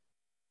prison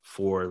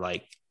for,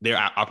 like,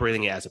 they're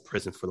operating it as a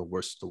prison for the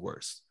worst of the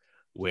worst,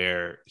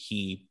 where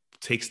he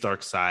takes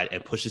Darkseid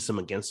and pushes him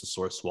against the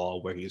Source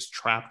Wall, where he is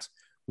trapped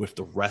with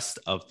the rest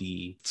of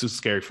the Too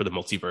Scary for the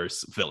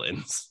Multiverse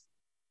villains.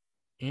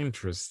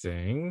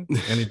 Interesting.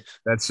 And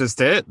that's just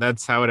it?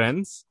 That's how it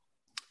ends?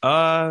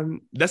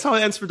 That's how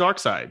it ends for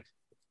Darkseid.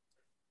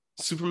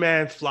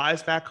 Superman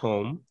flies back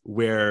home,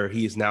 where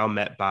he is now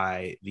met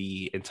by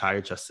the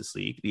entire Justice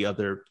League. The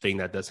other thing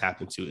that does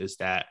happen too is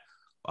that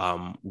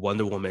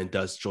Wonder Woman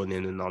does join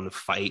in on the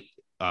fight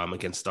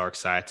against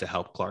Darkseid to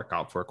help Clark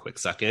out for a quick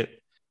second.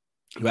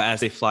 But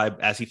as he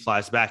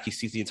flies back, he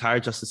sees the entire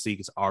Justice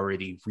League is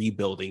already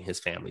rebuilding his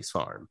family's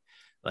farm.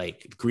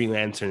 Like, Green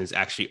Lantern has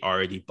actually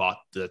already bought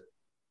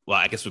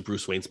I guess with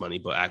Bruce Wayne's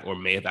money, or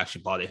may have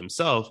actually bought it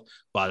himself,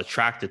 bought a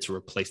tractor to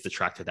replace the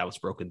tractor that was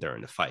broken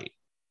during the fight.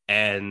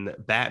 And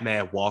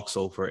Batman walks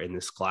over in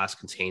this glass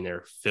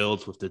container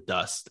filled with the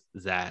dust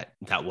that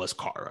was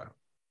Kara,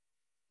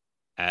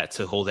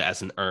 to hold it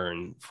as an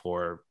urn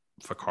for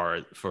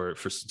Kara,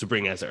 to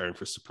bring as an urn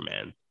for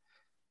Superman.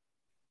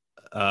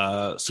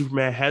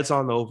 Superman heads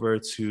on over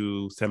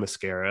to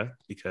Themyscira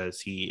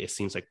because it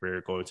seems like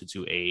we're going to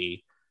do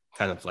a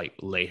kind of like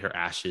lay her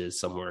ashes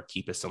somewhere,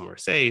 keep it somewhere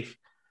safe.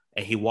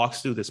 And he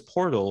walks through this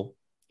portal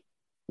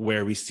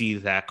where we see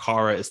that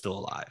Kara is still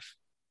alive.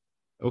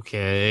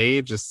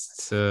 Okay,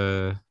 just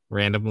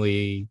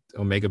randomly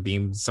Omega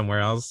beam somewhere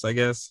else, I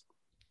guess.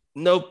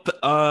 Nope.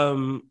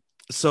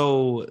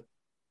 So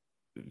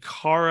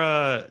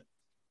Kara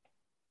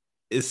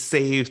is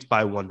saved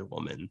by Wonder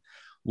Woman.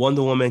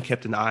 Wonder Woman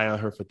kept an eye on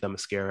her for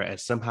Themyscira and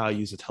somehow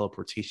used a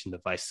teleportation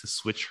device to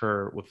switch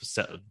her with a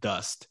set of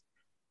dust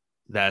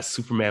that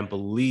Superman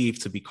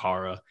believed to be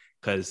Kara,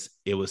 because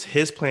it was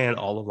his plan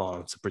all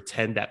along to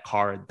pretend that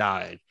Kara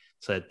died,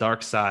 so that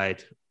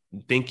Darkseid,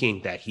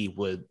 thinking that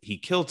he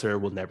killed her,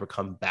 will never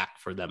come back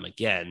for them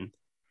again.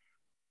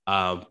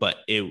 But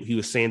he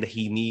was saying that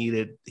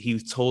he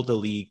told the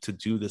League to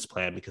do this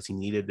plan because he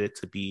needed it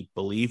to be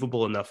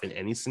believable enough in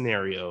any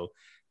scenario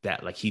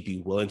that like he'd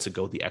be willing to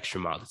go the extra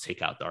mile to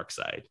take out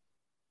Darkseid.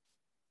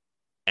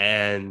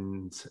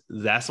 And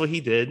that's what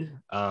he did.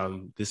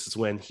 This is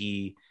when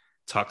he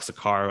talks to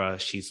Kara.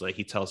 She's like,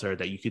 he tells her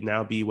that you can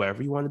now be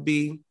wherever you want to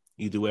be.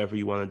 You do whatever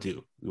you want to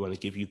do. We want to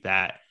give you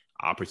that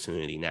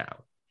opportunity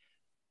now.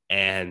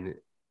 And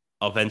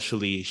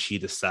eventually she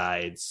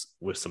decides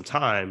with some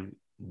time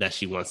that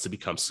she wants to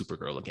become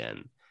Supergirl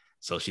again.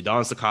 So she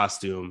dons the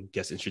costume,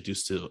 gets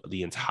introduced to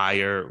the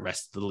entire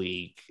rest of the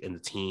league and the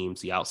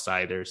teams, the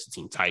Outsiders, the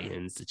Teen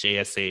Titans, the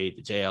JSA,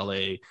 the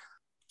JLA.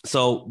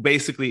 So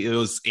basically it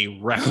was a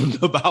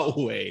roundabout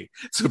way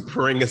to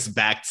bring us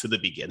back to the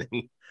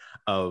beginning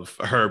of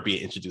her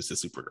being introduced to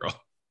Supergirl.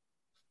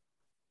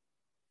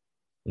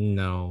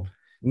 No.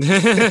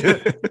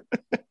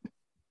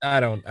 I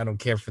don't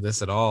care for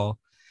this at all.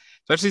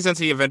 Especially since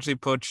he eventually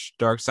put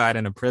Darkseid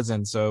in a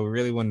prison, so it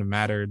really wouldn't have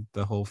mattered,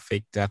 the whole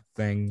fake death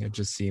thing. It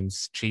just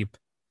seems cheap.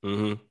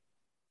 Mm-hmm.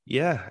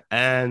 Yeah,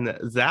 and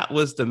that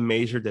was the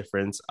major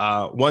difference.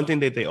 One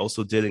thing that they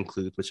also did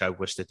include, which I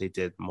wish that they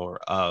did more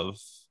of,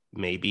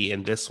 maybe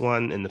in this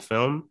one, in the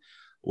film,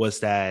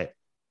 was that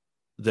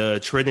the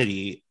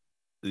Trinity,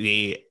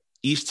 they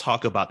each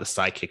talk about the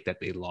sidekick that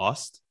they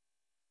lost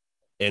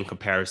in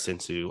comparison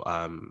to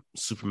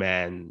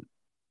Superman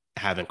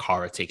having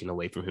Kara taken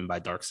away from him by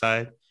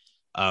Darkseid.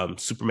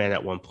 Superman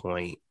at one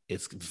point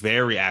is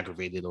very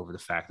aggravated over the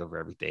fact of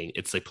everything.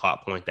 It's a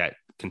plot point that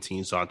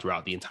continues on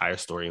throughout the entire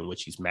story, in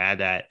which he's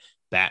mad at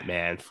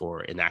Batman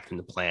for enacting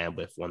the plan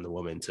with Wonder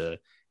Woman to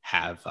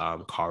have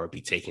Kara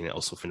be taken, and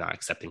also for not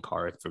accepting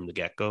Kara from the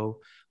get-go.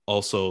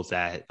 Also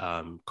that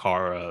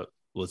Kara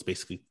was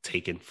basically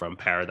taken from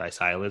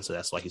Paradise Island, so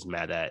that's why he's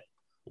mad at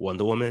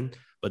Wonder Woman.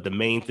 But the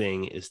main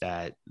thing is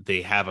that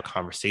they have a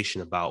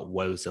conversation about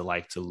what it was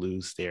like to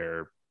lose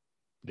their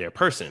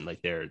person,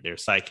 like their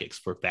sidekicks.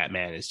 For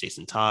Batman is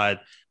Jason Todd,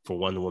 for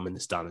Wonder Woman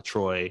is Donna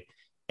Troy,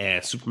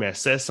 and Superman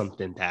says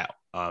something that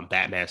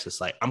Batman's just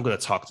like, I'm going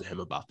to talk to him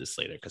about this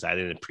later because I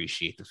didn't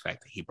appreciate the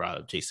fact that he brought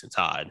up Jason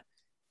Todd.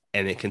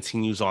 And it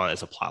continues on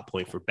as a plot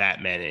point for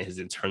Batman and his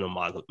internal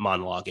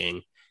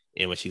monologuing,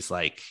 in which he's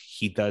like,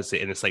 he does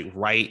it, and it's like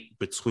right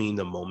between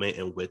the moment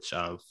in which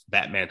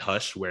Batman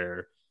Hush,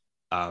 where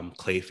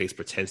Clayface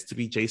pretends to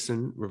be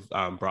Jason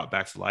brought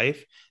back to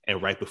life,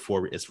 and right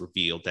before it's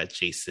revealed that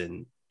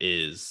Jason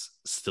is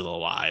still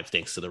alive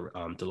thanks to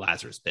the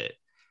Lazarus Pit.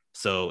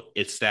 So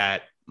it's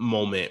that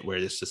moment where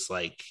it's just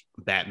like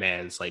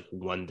Batman's like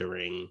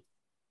wondering,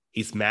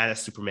 he's mad at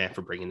Superman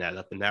for bringing that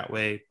up in that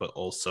way, but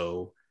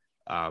also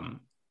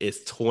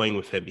is toying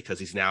with him because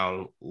he's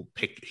now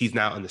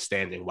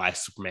understanding why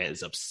Superman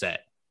is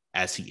upset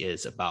as he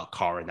is about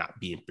Kara not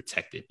being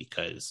protected,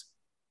 because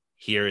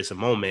here is a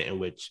moment in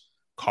which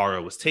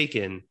Kara was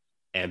taken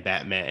and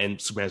Batman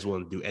and Superman's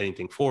willing to do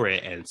anything for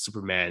it, and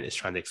Superman is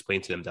trying to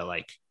explain to them that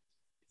like,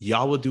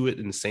 y'all will do it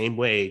in the same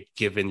way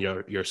given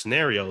your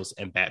scenarios,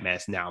 and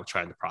Batman's now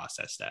trying to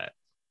process that.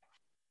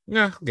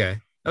 Yeah,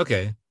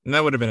 okay. And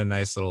that would have been a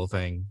nice little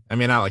thing. I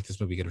mean, not like this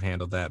movie could have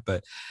handled that,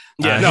 but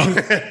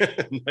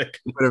it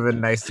would have been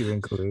nice to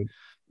include.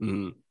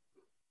 Mm-hmm.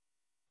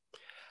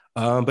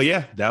 But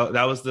yeah,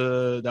 that was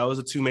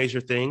the two major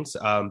things.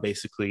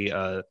 Basically,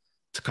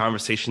 the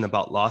conversation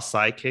about lost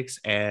sidekicks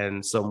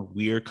and some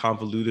weird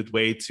convoluted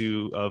way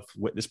of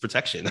witness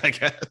protection, I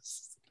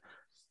guess.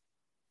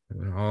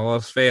 When all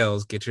else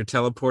fails, get your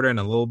teleporter and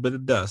a little bit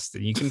of dust,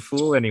 and you can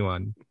fool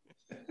anyone.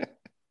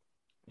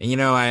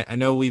 And I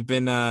know we've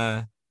been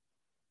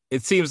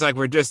it seems like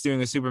we're just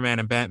doing a Superman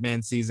and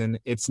Batman season.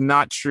 It's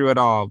not true at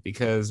all,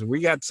 because we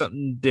got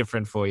something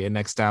different for you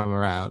next time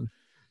around.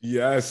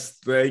 Yes,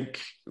 thank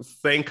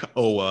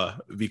Oa,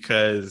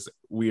 because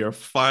we are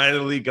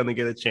finally going to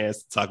get a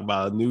chance to talk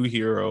about a new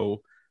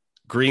hero,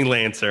 Green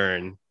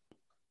Lantern.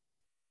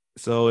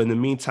 So in the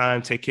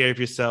meantime, take care of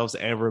yourselves,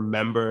 and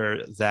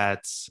remember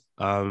that,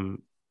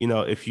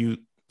 if you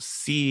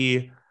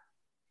see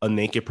a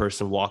naked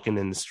person walking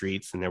in the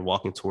streets and they're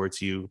walking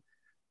towards you,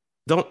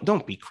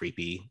 don't be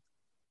creepy.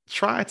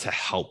 Try to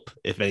help.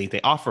 If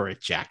anything, offer a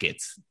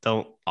jacket.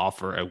 Don't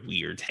offer a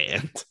weird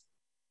hand.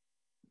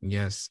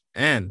 Yes.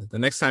 And the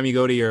next time you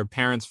go to your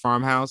parents'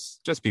 farmhouse,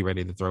 just be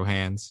ready to throw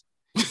hands.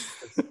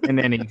 In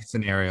any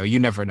scenario, you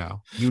never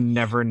know. You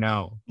never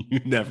know.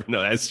 You never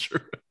know. That's true.